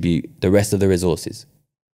distribute the rest of the resources.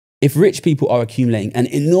 If rich people are accumulating an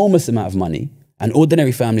enormous amount of money and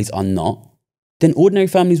ordinary families are not, then ordinary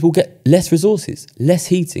families will get less resources, less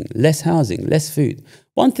heating, less housing, less food.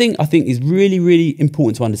 One thing I think is really, really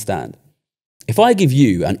important to understand. If I give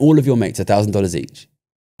you and all of your mates $1,000 each,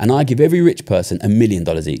 and I give every rich person $1 million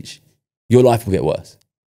each, your life will get worse.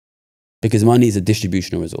 Because money is a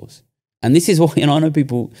distributional resource. And this is why, I know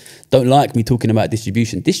people don't like me talking about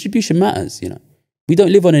distribution. Distribution matters, We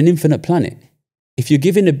don't live on an infinite planet. If you're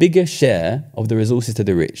giving a bigger share of the resources to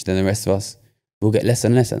the rich, then the rest of us will get less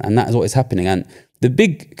and less. And that is what is happening. And the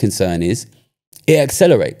big concern is it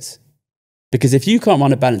accelerates. Because if you can't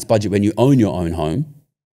run a balanced budget when you own your own home,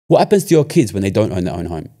 what happens to your kids when they don't own their own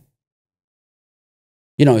home?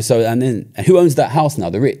 And then who owns that house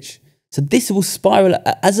now? The rich. So this will spiral.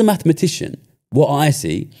 As a mathematician, what I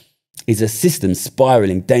see is a system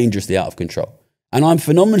spiraling dangerously out of control. And I'm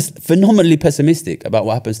phenomenally pessimistic about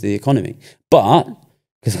what happens to the economy. But,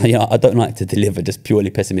 because I don't like to deliver just purely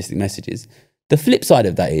pessimistic messages, the flip side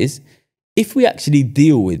of that is, if we actually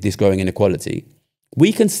deal with this growing inequality,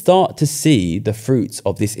 we can start to see the fruits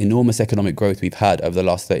of this enormous economic growth we've had over the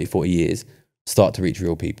last 30, 40 years start to reach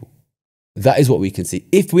real people. That is what we can see.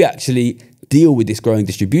 If we actually deal with this growing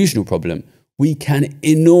distributional problem, we can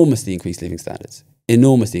enormously increase living standards.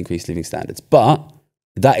 But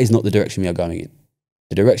that is not the direction we are going in.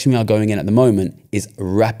 The direction we are going in at the moment is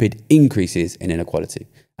rapid increases in inequality.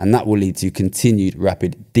 And that will lead to continued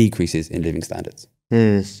rapid decreases in living standards.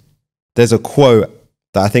 There's a quote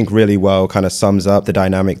that I think really well kind of sums up the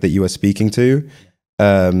dynamic that you were speaking to.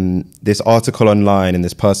 This article online, and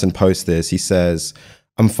this person posts this, he says,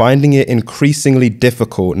 "I'm finding it increasingly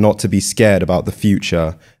difficult not to be scared about the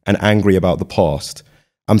future and angry about the past.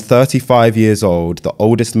 I'm 35 years old, the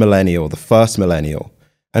oldest millennial, the first millennial.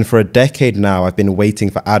 And for a decade now, I've been waiting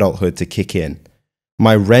for adulthood to kick in.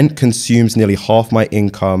 My rent consumes nearly half my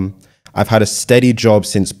income. I've had a steady job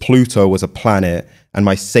since Pluto was a planet, and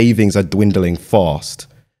my savings are dwindling fast.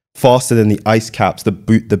 Faster than the ice caps the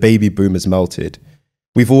baby boomers melted.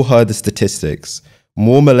 We've all heard the statistics.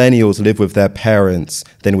 More millennials live with their parents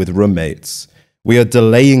than with roommates. We are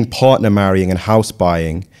delaying partner marrying and house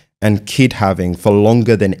buying and kid having for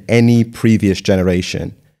longer than any previous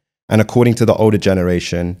generation. And according to the older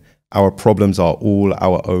generation, our problems are all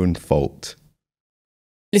our own fault."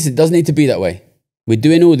 Listen, it doesn't need to be that way. We're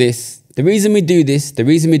doing all this. The reason we do this, the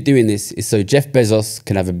reason we're doing this is so Jeff Bezos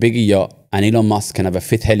can have a bigger yacht and Elon Musk can have a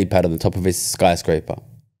 5th helipad on the top of his skyscraper.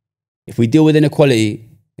 If we deal with inequality,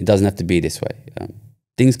 it doesn't have to be this way.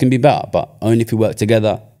 Things can be better, but only if we work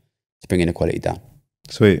together to bring inequality down.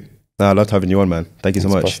 Sweet. I loved having you on, man. Thanks so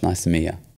much. Boss. Nice to meet you.